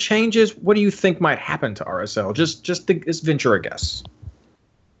some changes? What do you think might happen to RSL? Just venture a guess.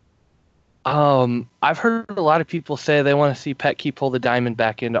 I've heard a lot of people say they want to see Petke pull the diamond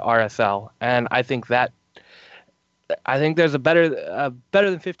back into RSL, and I think there's a better than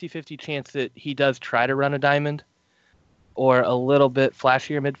 50-50 chance that he does try to run a diamond or a little bit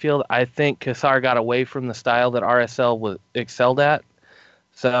flashier midfield. I think Cassar got away from the style that RSL excelled at,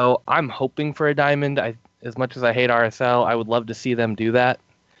 so I'm hoping for a diamond. As much as I hate RSL, I would love to see them do that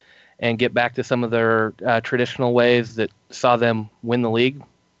and get back to some of their traditional ways that saw them win the league.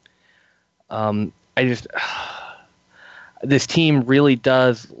 This team really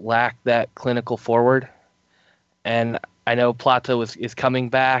does lack that clinical forward, and I know Plata is coming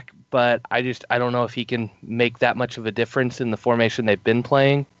back, but I don't know if he can make that much of a difference in the formation they've been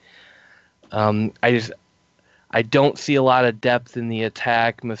playing. I don't see a lot of depth in the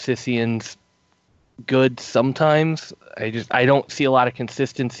attack. Movsisian's good sometimes. I don't see a lot of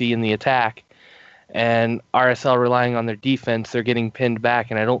consistency in the attack. And RSL relying on their defense, they're getting pinned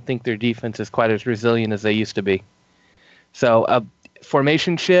back, and I don't think their defense is quite as resilient as they used to be. So a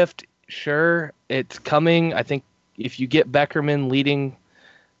formation shift, sure, it's coming. I think if you get Beckerman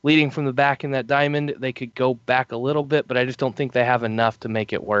leading from the back in that diamond, they could go back a little bit, but I just don't think they have enough to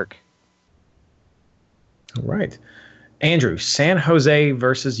make it work. All right. Andrew, San Jose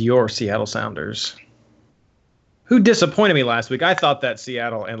versus your Seattle Sounders. Who disappointed me last week? I thought that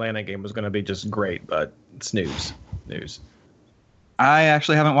Seattle-Atlanta game was going to be just great, but it's news. I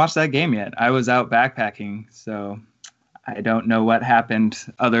actually haven't watched that game yet. I was out backpacking, so I don't know what happened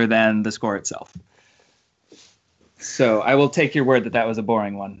other than the score itself. So I will take your word that was a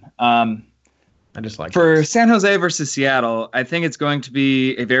boring one. I just like for this. San Jose versus Seattle, I think it's going to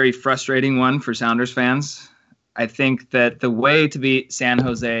be a very frustrating one for Sounders fans. I think that the way to beat San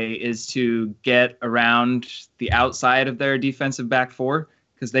Jose is to get around the outside of their defensive back four,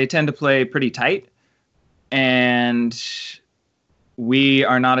 because they tend to play pretty tight. And we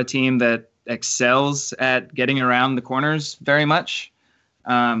are not a team that excels at getting around the corners very much.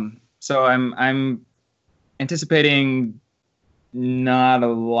 So I'm anticipating not a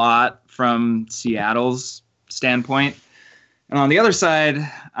lot from Seattle's standpoint. And on the other side,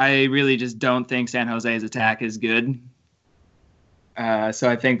 I really just don't think San Jose's attack is good. So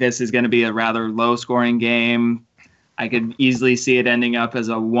I think this is going to be a rather low-scoring game. I could easily see it ending up as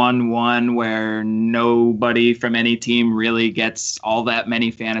a 1-1 where nobody from any team really gets all that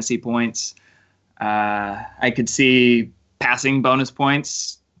many fantasy points. I could see passing bonus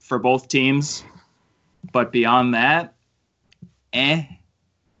points for both teams. But beyond that, I'm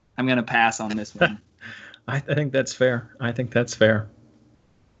going to pass on this one. I think that's fair.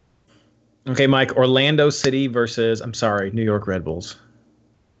 Okay, Mike, Orlando City versus, New York Red Bulls.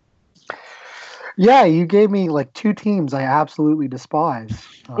 Yeah, you gave me like two teams I absolutely despise.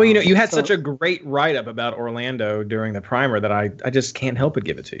 Well, you had So- such a great write-up about Orlando during the primer that I just can't help but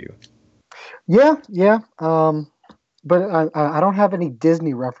give it to you. Yeah. But I don't have any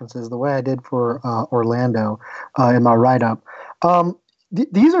Disney references the way I did for Orlando in my write up.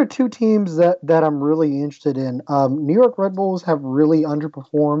 These are two teams that I'm really interested in. New York Red Bulls have really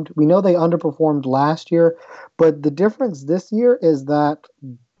underperformed. We know they underperformed last year, but the difference this year is that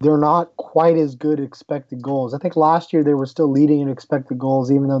they're not quite as good at expected goals. I think last year they were still leading in expected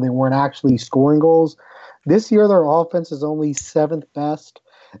goals, even though they weren't actually scoring goals. This year, their offense is only seventh best.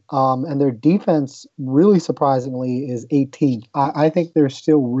 And their defense, really surprisingly, is 18th. I think they're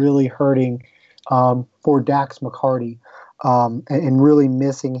still really hurting for Dax McCarty and really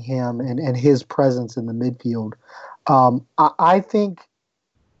missing him and his presence in the midfield. I think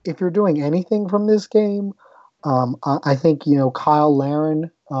if you're doing anything from this game, I think Kyle Larin,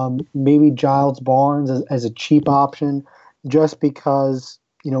 maybe Giles Barnes as a cheap option, just because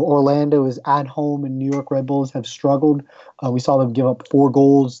Orlando is at home and New York Red Bulls have struggled. We saw them give up 4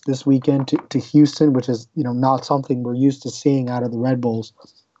 goals this weekend to Houston, which is not something we're used to seeing out of the Red Bulls.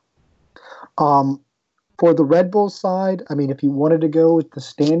 For the Red Bulls side, I mean, if you wanted to go with the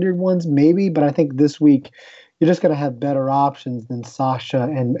standard ones, maybe, but I think this week you're just going to have better options than Sasha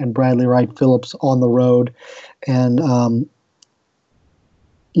and Bradley Wright Phillips on the road. And,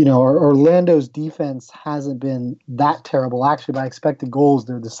 Orlando's defense hasn't been that terrible. Actually, by expected goals,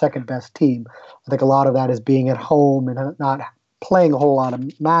 they're the second best team. I think a lot of that is being at home and not playing a whole lot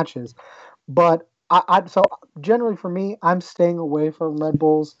of matches. But so generally for me, I'm staying away from Red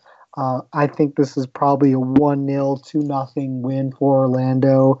Bulls. I think this is probably a 1-0, 2-0 win for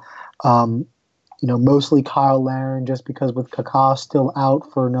Orlando. Mostly Kyle Larin, just because with Kaká still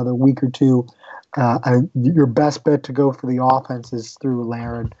out for another week or two, your best bet to go for the offense is through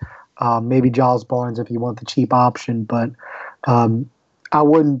Larin. Maybe Giles Barnes if you want the cheap option, but I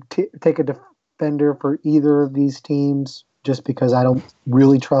wouldn't take a defender for either of these teams just because I don't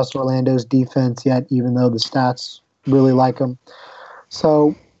really trust Orlando's defense yet, even though the stats really like them.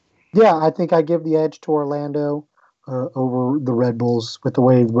 So, yeah, I think I give the edge to Orlando over the Red Bulls with the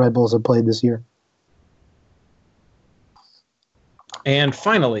way the Red Bulls have played this year. And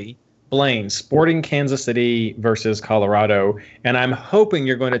finally, Blaine, Sporting Kansas City versus Colorado. And I'm hoping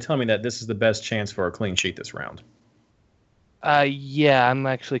you're going to tell me that this is the best chance for a clean sheet this round. Yeah, I'm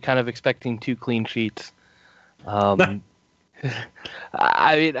actually kind of expecting 2 clean sheets. I mean,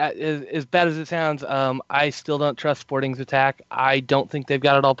 as bad as it sounds, I still don't trust Sporting's attack. I don't think they've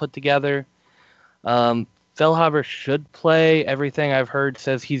got it all put together. Feilhaber should play. Everything I've heard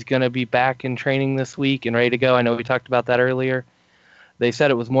says he's going to be back in training this week and ready to go. I know we talked about that earlier. They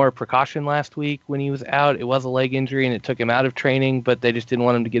said it was more a precaution last week when he was out. It was a leg injury and it took him out of training, but they just didn't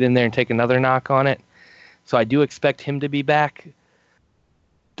want him to get in there and take another knock on it. So I do expect him to be back.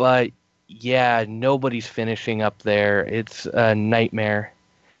 But yeah, nobody's finishing up there. It's a nightmare.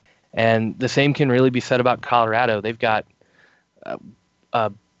 And the same can really be said about Colorado. They've got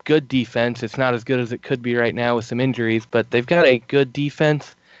a good defense. It's not as good as it could be right now with some injuries, but they've got a good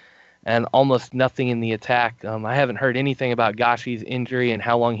defense and almost nothing in the attack. I haven't heard anything about Gashi's injury and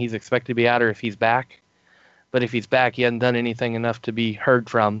how long he's expected to be out or if he's back. But if he's back, he hasn't done anything enough to be heard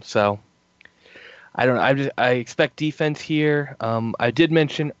from. So I don't know. I expect defense here. I did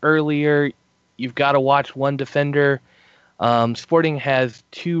mention earlier, you've got to watch one defender. Sporting has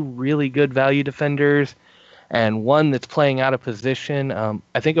 2 really good value defenders and one that's playing out of position.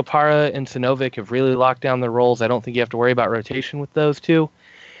 I think Opara and Sinovic have really locked down their roles. I don't think you have to worry about rotation with those 2.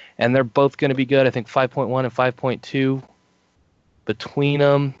 And they're both going to be good. I think 5.1 and 5.2 between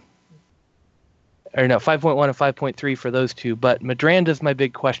them. Or no, 5.1 and 5.3 for those 2. But Madranda's my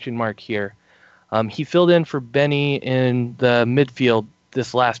big question mark here. He filled in for Benny in the midfield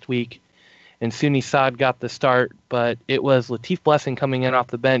this last week, and Suni Saad got the start, but it was Latif Blessing coming in off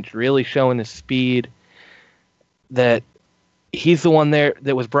the bench, really showing his speed, that he's the one there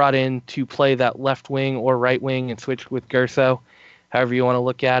that was brought in to play that left wing or right wing and switch with Gerso, however you want to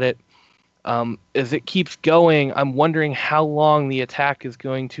look at it. As it keeps going, I'm wondering how long the attack is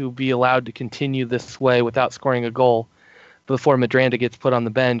going to be allowed to continue this way without scoring a goal before Madranda gets put on the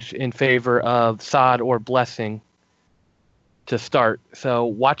bench in favor of Saad or Blessing to start. So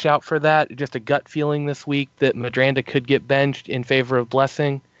watch out for that. Just a gut feeling this week that Madranda could get benched in favor of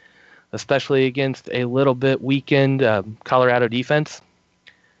Blessing, especially against a little bit weakened Colorado defense.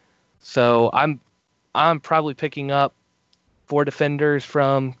 So I'm probably picking up 4 defenders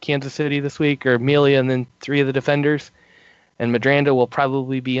from Kansas City this week, or Melia and then 3 of the defenders. And Madranda will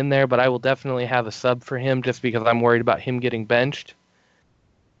probably be in there, but I will definitely have a sub for him just because I'm worried about him getting benched.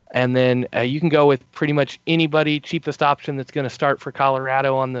 And then you can go with pretty much anybody, cheapest option that's going to start for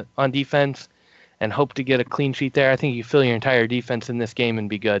Colorado on defense, and hope to get a clean sheet there. I think you fill your entire defense in this game and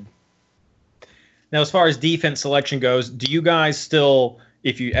be good. Now, as far as defense selection goes, do you guys still,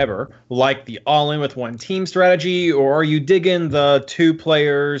 if you ever, like the all-in with one team strategy, or are you digging the 2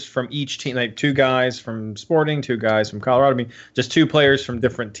 players from each team, like 2 guys from Sporting, 2 guys from Colorado? I mean, just 2 players from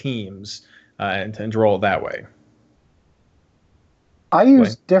different teams and roll it that way? I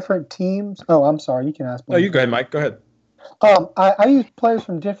use different teams. Oh, I'm sorry. You can ask. Oh, you go ahead, Mike. Go ahead. I use players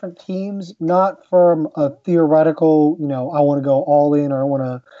from different teams, not from a theoretical, I want to go all in or I want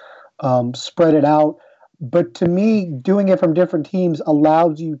to spread it out. But to me, doing it from different teams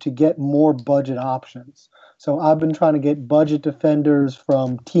allows you to get more budget options. So I've been trying to get budget defenders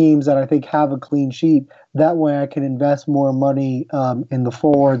from teams that I think have a clean sheet. That way I can invest more money in the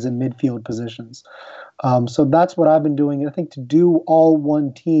forwards and midfield positions. So that's what I've been doing. I think to do all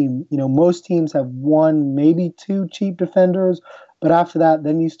one team, most teams have 1, maybe 2 cheap defenders, but after that,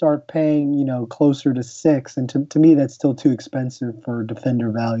 then you start paying, closer to 6. And to me, that's still too expensive for defender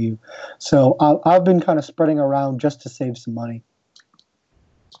value. So I've been kind of spreading around just to save some money.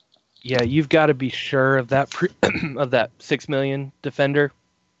 Yeah, you've got to be sure of that of that $6 million defender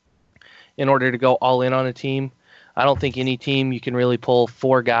in order to go all in on a team. I don't think any team you can really pull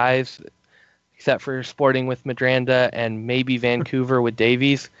 4 guys, except for Sporting with Medranda and maybe Vancouver with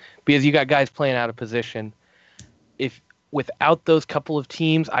Davies, because you got guys playing out of position. If without those couple of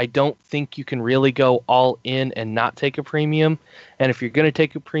teams, I don't think you can really go all in and not take a premium. And if you're going to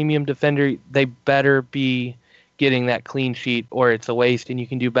take a premium defender, they better be getting that clean sheet or it's a waste and you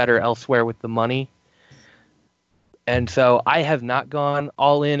can do better elsewhere with the money. And so I have not gone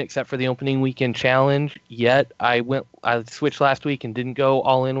all in except for the opening weekend challenge yet. I switched last week and didn't go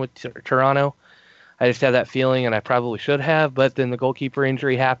all in with Toronto. I just had that feeling, and I probably should have, but then the goalkeeper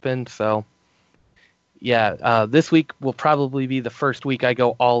injury happened. So, yeah, this week will probably be the first week I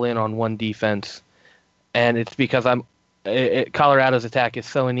go all in on one defense, and it's because Colorado's attack is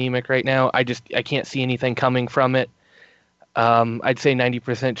so anemic right now. I can't see anything coming from it. I'd say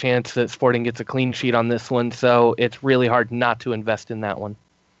 90% chance that Sporting gets a clean sheet on this one, so it's really hard not to invest in that one.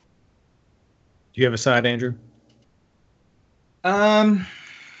 Do you have a side, Andrew?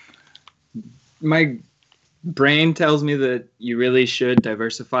 My brain tells me that you really should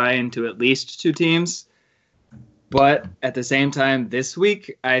diversify into at least 2 teams. But at the same time, this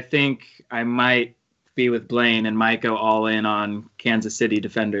week, I think I might be with Blaine and might go all in on Kansas City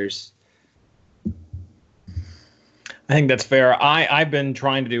defenders. I think that's fair. I've been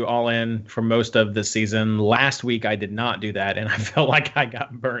trying to do all in for most of the season. Last week, I did not do that, and I felt like I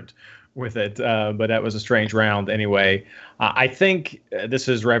got burnt with it, but that was a strange round anyway. I think this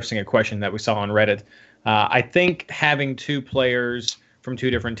is referencing a question that we saw on Reddit. I think having 2 players from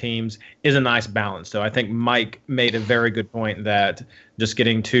 2 different teams is a nice balance. So I think Mike made a very good point that just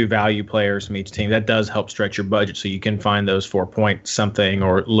getting 2 value players from each team, that does help stretch your budget so you can find those 4-point something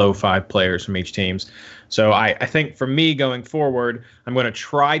or low 5 players from each teams. So I think for me going forward, I'm going to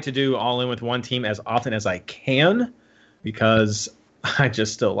try to do all in with one team as often as I can because I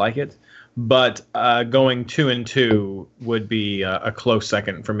just still like it. But going 2 and 2 would be a close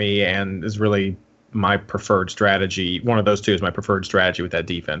second for me and is really my preferred strategy. One of those 2 is my preferred strategy with that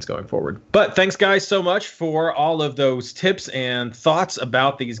defense going forward. But thanks, guys, so much for all of those tips and thoughts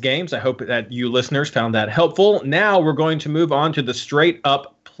about these games. I hope that you listeners found that helpful. Now we're going to move on to the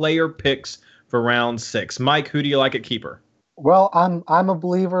straight-up player picks for round 6. Mike, who do you like at keeper? Well, I'm a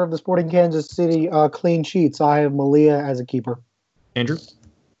believer of the Sporting Kansas City clean sheets. I have Malia as a keeper. Andrew?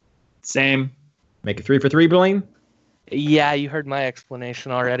 Same. Make it 3 for 3, Blaine? Yeah, you heard my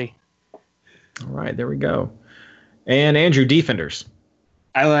explanation already. All right, there we go. And Andrew, defenders.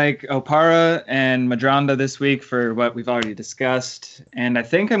 I like Opara and Medranda this week for what we've already discussed. And I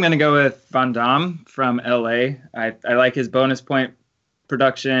think I'm going to go with Van Damme from LA. I like his bonus point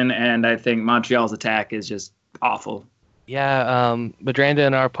production, and I think Montreal's attack is just awful. Yeah, Medranda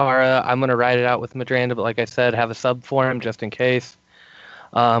and Opara, I'm going to ride it out with Medranda, but like I said, have a sub for him just in case.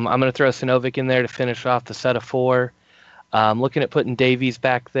 I'm going to throw Sinovic in there to finish off the set of 4. Looking at putting Davies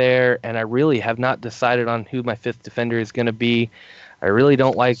back there, and I really have not decided on who my 5th defender is going to be. I really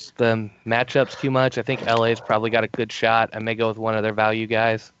don't like the matchups too much. I think LA's probably got a good shot. I may go with one of their value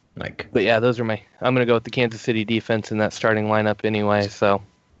guys. But yeah, those are I'm going to go with the Kansas City defense in that starting lineup anyway. So.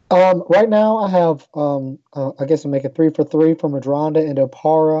 Right now I have, I guess I'll make it 3 for 3 from Medranda and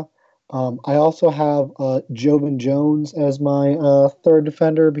Opara. I also have Jovan Jones as my 3rd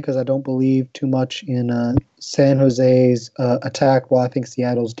defender because I don't believe too much in San Jose's attack, while I think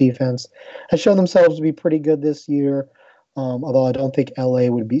Seattle's defense has shown themselves to be pretty good this year. Although I don't think LA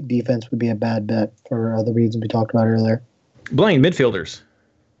defense would be a bad bet for the reasons we talked about earlier. Blaine, midfielders.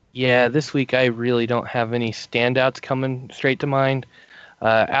 Yeah, this week I really don't have any standouts coming straight to mind.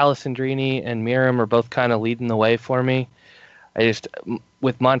 Alessandrini and Miram are both kind of leading the way for me.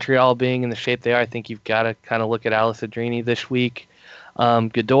 With Montreal being in the shape they are, I think you've got to kind of look at Alessandrini this week.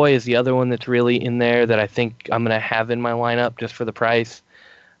 Godoy is the other one that's really in there that I think I'm going to have in my lineup just for the price.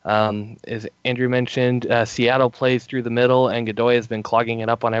 As Andrew mentioned, Seattle plays through the middle, and Godoy has been clogging it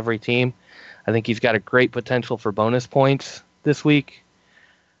up on every team. I think he's got a great potential for bonus points this week.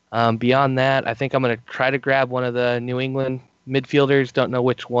 Beyond that, I think I'm going to try to grab one of the New England midfielders. Don't know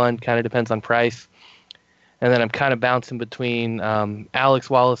which one. Kind of depends on price. And then I'm kind of bouncing between Alex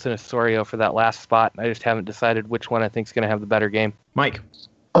Wallace and Osorio for that last spot. I just haven't decided which one I think is going to have the better game. Mike.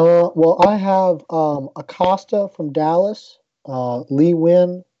 Well, I have Acosta from Dallas, Lee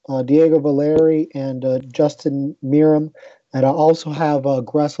Wynn, Diego Valeri, and Justin Miram. And I also have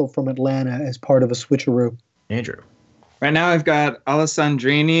Gressel from Atlanta as part of a switcheroo. Andrew. Right now I've got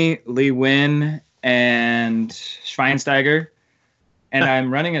Alessandrini, Lee Wynn, and Schweinsteiger. And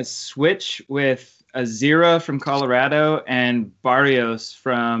I'm running a switch with Azira from Colorado and Barrios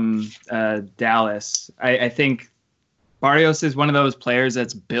from Dallas. I think Barrios is one of those players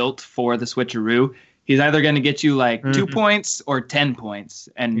that's built for the switcheroo. He's either going to get you like 2 points or 10 points,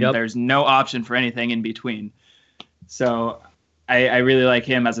 and there's no option for anything in between. So I really like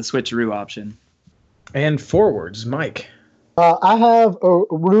him as a switcheroo option. And forwards, Mike. I have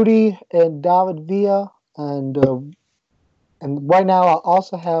Rudy and David Villa, and right now I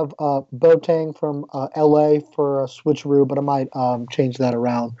also have Boateng from LA for a switcheroo, but I might change that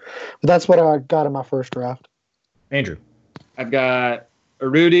around. But that's what I got in my first draft. Andrew. I've got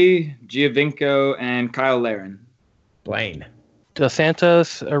Rudy, Giovinco, and Kyle Larin. Blaine. Dos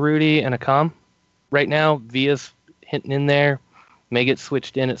Santos, Rudy, and Akam. Right now, Villa's hinting in there. May get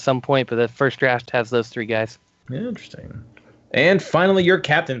switched in at some point, but the first draft has those three guys. Interesting. And finally, your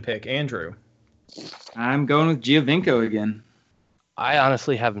captain pick, Andrew. I'm going with Giovinco again. I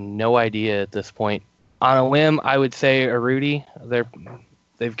honestly have no idea at this point. On a whim, I would say Urruti.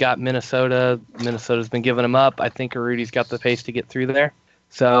 They've got Minnesota. Minnesota's been giving them up. I think Urruti's got the pace to get through there.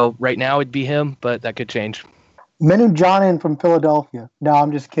 So right now it'd be him, but that could change. Menu Johnson from Philadelphia. No,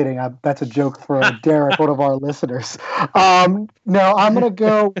 I'm just kidding. That's a joke for Derek, one of our listeners. No, I'm gonna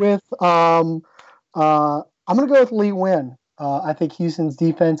go with Lee Wynn. I think Houston's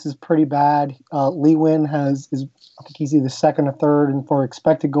defense is pretty bad. Lee Wynn I think he's either second or third, and for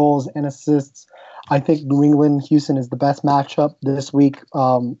expected goals and assists, I think New England Houston is the best matchup this week.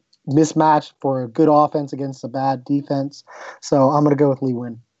 Mismatched for a good offense against a bad defense. So I'm going to go with Lee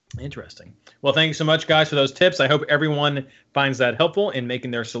Wynn. Interesting. Well, thank you so much, guys, for those tips. I hope everyone finds that helpful in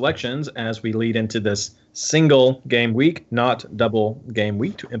making their selections as we lead into this single game week, not double game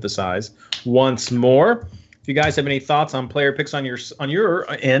week, to emphasize once more. If you guys have any thoughts on player picks on your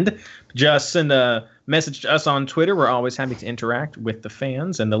end, just send a message to us on Twitter. We're always happy to interact with the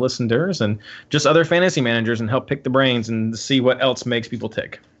fans and the listeners and just other fantasy managers and help pick the brains and see what else makes people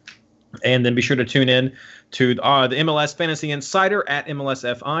tick. And then be sure to tune in to the MLS Fantasy Insider at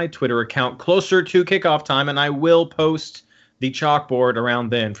MLSFI Twitter account closer to kickoff time, and I will post the chalkboard around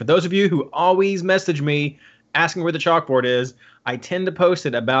then. For those of you who always message me asking where the chalkboard is, I tend to post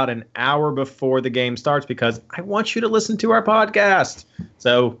it about an hour before the game starts because I want you to listen to our podcast.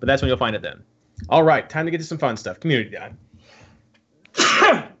 But that's when you'll find it then. All right, time to get to some fun stuff. Community time.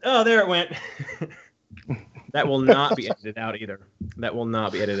 Oh, there it went. That will not be edited out either. That will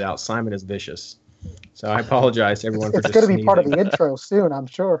not be edited out. Simon is vicious. So I apologize to everyone for just It's going to be part of the intro soon, I'm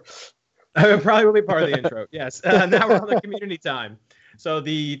sure. It probably will be part of the intro, yes. Now we're on the community time. So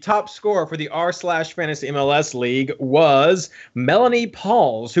the top scorer for the r/Fantasy MLS League was Melanie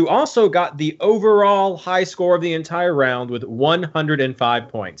Pauls, who also got the overall high score of the entire round with 105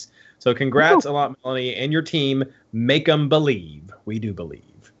 points. So congrats a lot, Melanie, and your team. Make 'em believe. We do believe.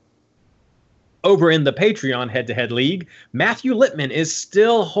 Over in the Patreon head-to-head league, Matthew Littman is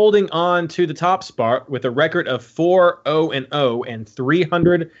still holding on to the top spot with a record of 4-0-0 and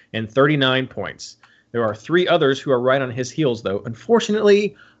 339 points. There are three others who are right on his heels, though.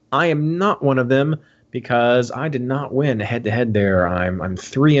 Unfortunately, I am not one of them because I did not win head-to-head there. I'm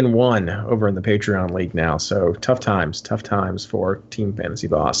 3-1 over in the Patreon league now, so tough times for Team Fantasy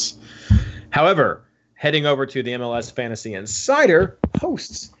Boss. However, heading over to the MLS Fantasy Insider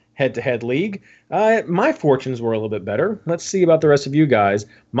hosts head-to-head league, my fortunes were a little bit better. Let's see about the rest of you guys.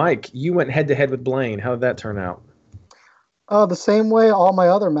 Mike, you went head-to-head with Blaine. How did that turn out? The same way all my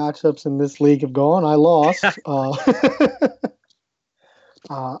other matchups in this league have gone. I lost.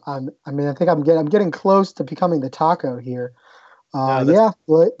 I think I'm getting close to becoming the taco here. No,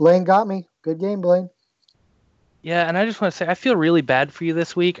 Blaine got me. Good game, Blaine. Yeah, and I just want to say I feel really bad for you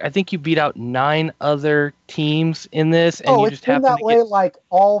this week. I think you beat out 9 other teams in this, and you just been happened that to way get. like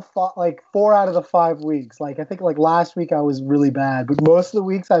 4 out of the 5 weeks. Like I think like last week I was really bad, but most of the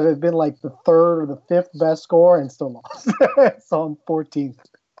weeks I've been like the 3rd or the 5th best score and still lost. So I'm 14th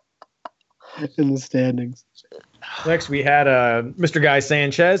in the standings. Next, we had Mr. Guy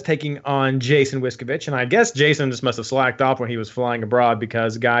Sanchez taking on Jason Wiskovich, and I guess Jason just must have slacked off when he was flying abroad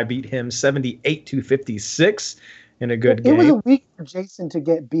because Guy beat him 78-56 in a good game. It was a week for Jason to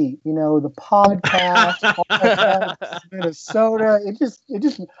get beat. You know, the podcast, Minnesota. It just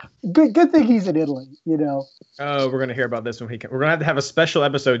good thing he's in Italy. You know. Oh, we're gonna hear about this when he can. We're gonna have a special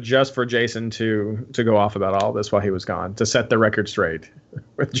episode just for Jason to go off about all this while he was gone to set the record straight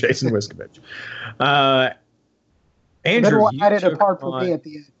with Jason Wiskovich. Andrew, then we'll add it apart from me at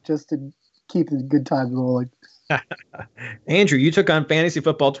the end just to keep the good times rolling. Andrew, you took on Fantasy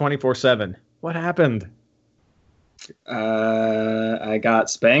Football 24/7. What happened? I got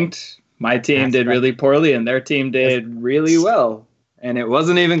spanked. My team did really poorly, and their team did really well, and it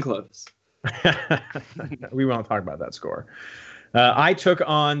wasn't even close. We won't talk about that score. I took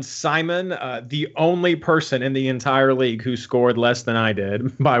on Simon, the only person in the entire league who scored less than I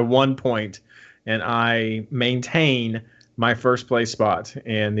did by 1 point. And I maintain my first place spot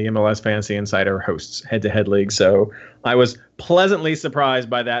in the MLS Fantasy Insider hosts head-to-head league. So I was pleasantly surprised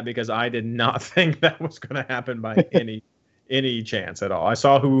by that because I did not think that was going to happen by any chance at all. I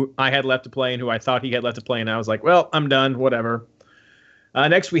saw who I had left to play and who I thought he had left to play, and I was like, well, I'm done, whatever.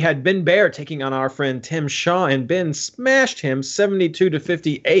 Next, we had Ben Bear taking on our friend Tim Shaw, and Ben smashed him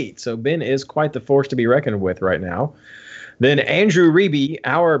 72-58. So Ben is quite the force to be reckoned with right now. Then Andrew Reeby,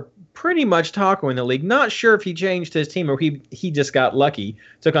 our pretty much taco in the league. Not sure if he changed his team or he just got lucky.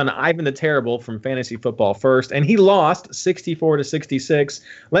 Took on Ivan the Terrible from Fantasy Football First, and he lost 64-66.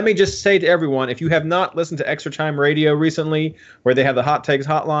 Let me just say to everyone, if you have not listened to Extra Time Radio recently, where they have the Hot Takes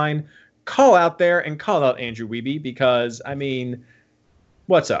hotline, call out there and call out Andrew Wiebe because, I mean,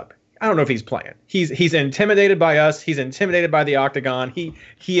 what's up? I don't know if he's playing. He's intimidated by us. He's intimidated by the Octagon.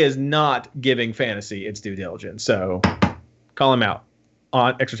 He is not giving fantasy its due diligence. So call him out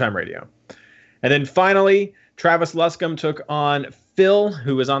on Extra Time Radio. And then finally, Travis Luscombe took on Phil,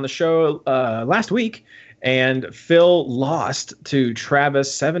 who was on the show last week, and Phil lost to Travis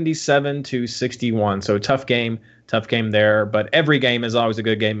 77-61. So tough game there, but every game is always a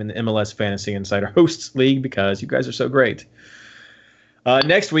good game in the MLS Fantasy Insider Hosts League because you guys are so great.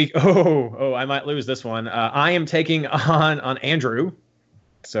 Next week, I might lose this one. I am taking on Andrew.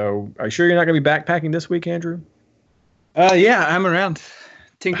 So are you sure you're not going to be backpacking this week, Andrew? Yeah, I'm around.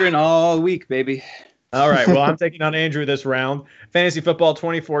 Tinkering all week, baby. All right. Well, I'm taking on Andrew this round. Fantasy Football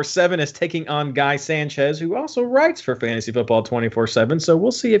 24/7 is taking on Guy Sanchez, who also writes for Fantasy Football 24/7. So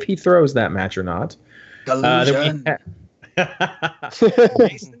we'll see if he throws that match or not. Collusion.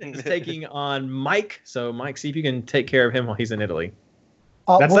 Mason is taking on Mike. So, Mike, see if you can take care of him while he's in Italy.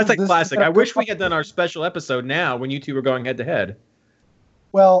 That's like classic. I wish we had done our special episode now when you two were going head-to-head.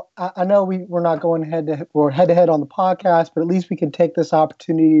 Well, I know we're not going head-to-head on the podcast, but at least we can take this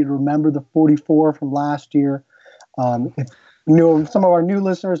opportunity to remember the 44 from last year. If some of our new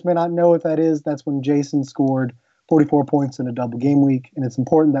listeners may not know what that is, that's when Jason scored 44 points in a double game week, and it's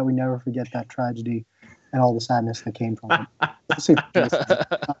important that we never forget that tragedy and all the sadness that came from it.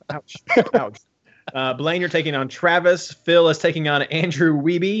 Ouch. Blaine, you're taking on Travis. Phil is taking on Andrew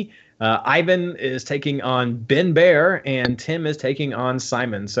Wiebe. Ivan is taking on Ben Bear, and Tim is taking on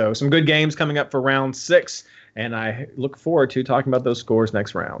Simon. So some good games coming up for round 6, and I look forward to talking about those scores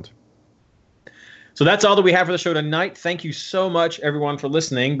next round. So that's all that we have for the show tonight. Thank you so much, everyone, for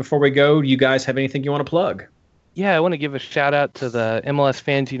listening. Before we go, do you guys have anything you want to plug? Yeah, I want to give a shout out to the MLS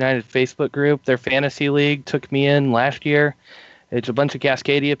Fans United Facebook group. Their fantasy league took me in last year. It's a bunch of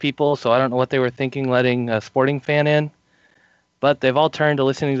Cascadia people, so I don't know what they were thinking letting a sporting fan in. But they've all turned to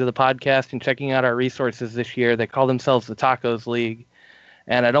listening to the podcast and checking out our resources this year. They call themselves the Tacos League.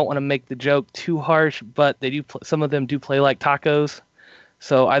 And I don't want to make the joke too harsh, but they do. Some of them do play like tacos.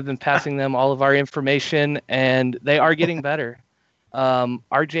 So I've been passing them all of our information, and they are getting better.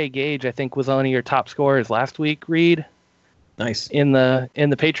 RJ Gage, I think, was one of your top scorers last week, Reed. Nice. In the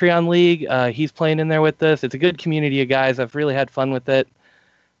Patreon League. He's playing in there with us. It's a good community of guys. I've really had fun with it.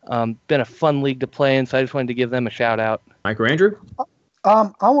 Been a fun league to play in, so I just wanted to give them a shout out. Mike or Andrew?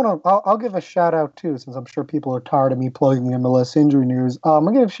 I'll give a shout out too, since I'm sure people are tired of me plugging the MLS injury news. I'm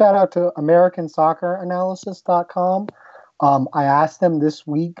gonna give a shout out to AmericanSoccerAnalysis.com. I asked them this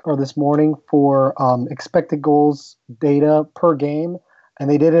week or this morning for expected goals data per game, and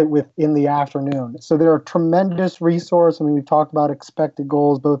they did it in the afternoon. So they're a tremendous resource. I mean, we've talked about expected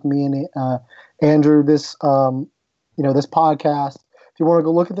goals, both me and Andrew, this podcast. If you want to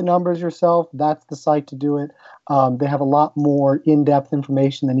go look at the numbers yourself, that's the site to do it. They have a lot more in-depth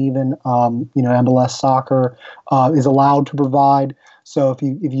information than even MLS Soccer is allowed to provide. So if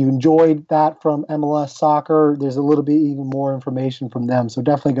you enjoyed that from MLS Soccer, there's a little bit even more information from them. So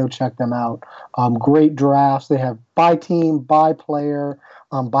definitely go check them out. Great drafts. They have by team, by player,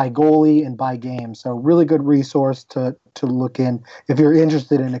 by goalie, and by game. So really good resource to look in if you're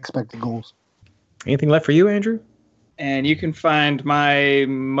interested in expected goals. Anything left for you, Andrew? And you can find my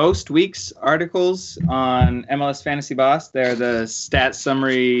most weeks articles on MLS Fantasy Boss. They're the stat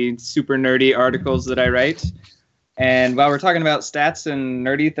summary, super nerdy articles that I write. And while we're talking about stats and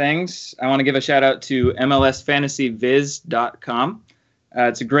nerdy things, I want to give a shout out to MLSFantasyViz.com.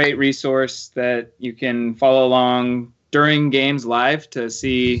 It's a great resource that you can follow along during games live to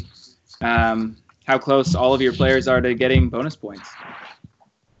see how close all of your players are to getting bonus points.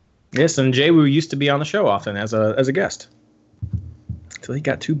 Yes, and Jay Wu used to be on the show often as a guest until he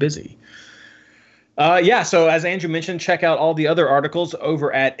got too busy. So as Andrew mentioned, check out all the other articles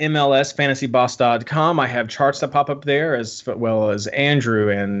over at MLSFantasyBoss.com. I have charts that pop up there, as well as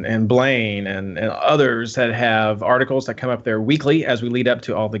Andrew and Blaine and others that have articles that come up there weekly as we lead up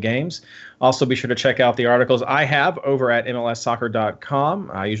to all the games. Also, be sure to check out the articles I have over at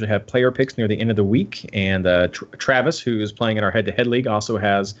MLSsoccer.com. I usually have player picks near the end of the week, and Travis, who is playing in our head-to-head league, also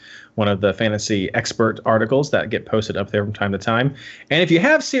has one of the fantasy expert articles that get posted up there from time to time. And if you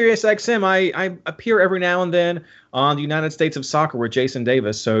have SiriusXM, I appear every now and then on the United States of Soccer with Jason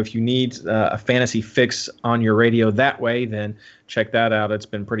Davis. So if you need a fantasy fix on your radio that way, then check that out. It's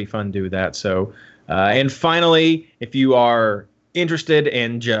been pretty fun to do that. So, and finally, if you are interested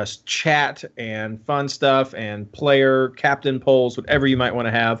in just chat and fun stuff and player captain polls, whatever you might want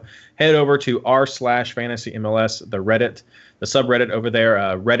to have, head over to r/fantasymls, the subreddit over there,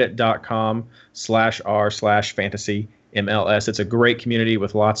 reddit.com/r/fantasymls. It's a great community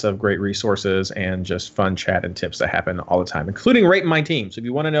with lots of great resources and just fun chat and tips that happen all the time, including rating my team. So if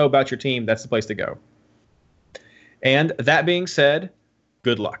you want to know about your team, that's the place to go. And that being said,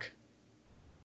 good luck.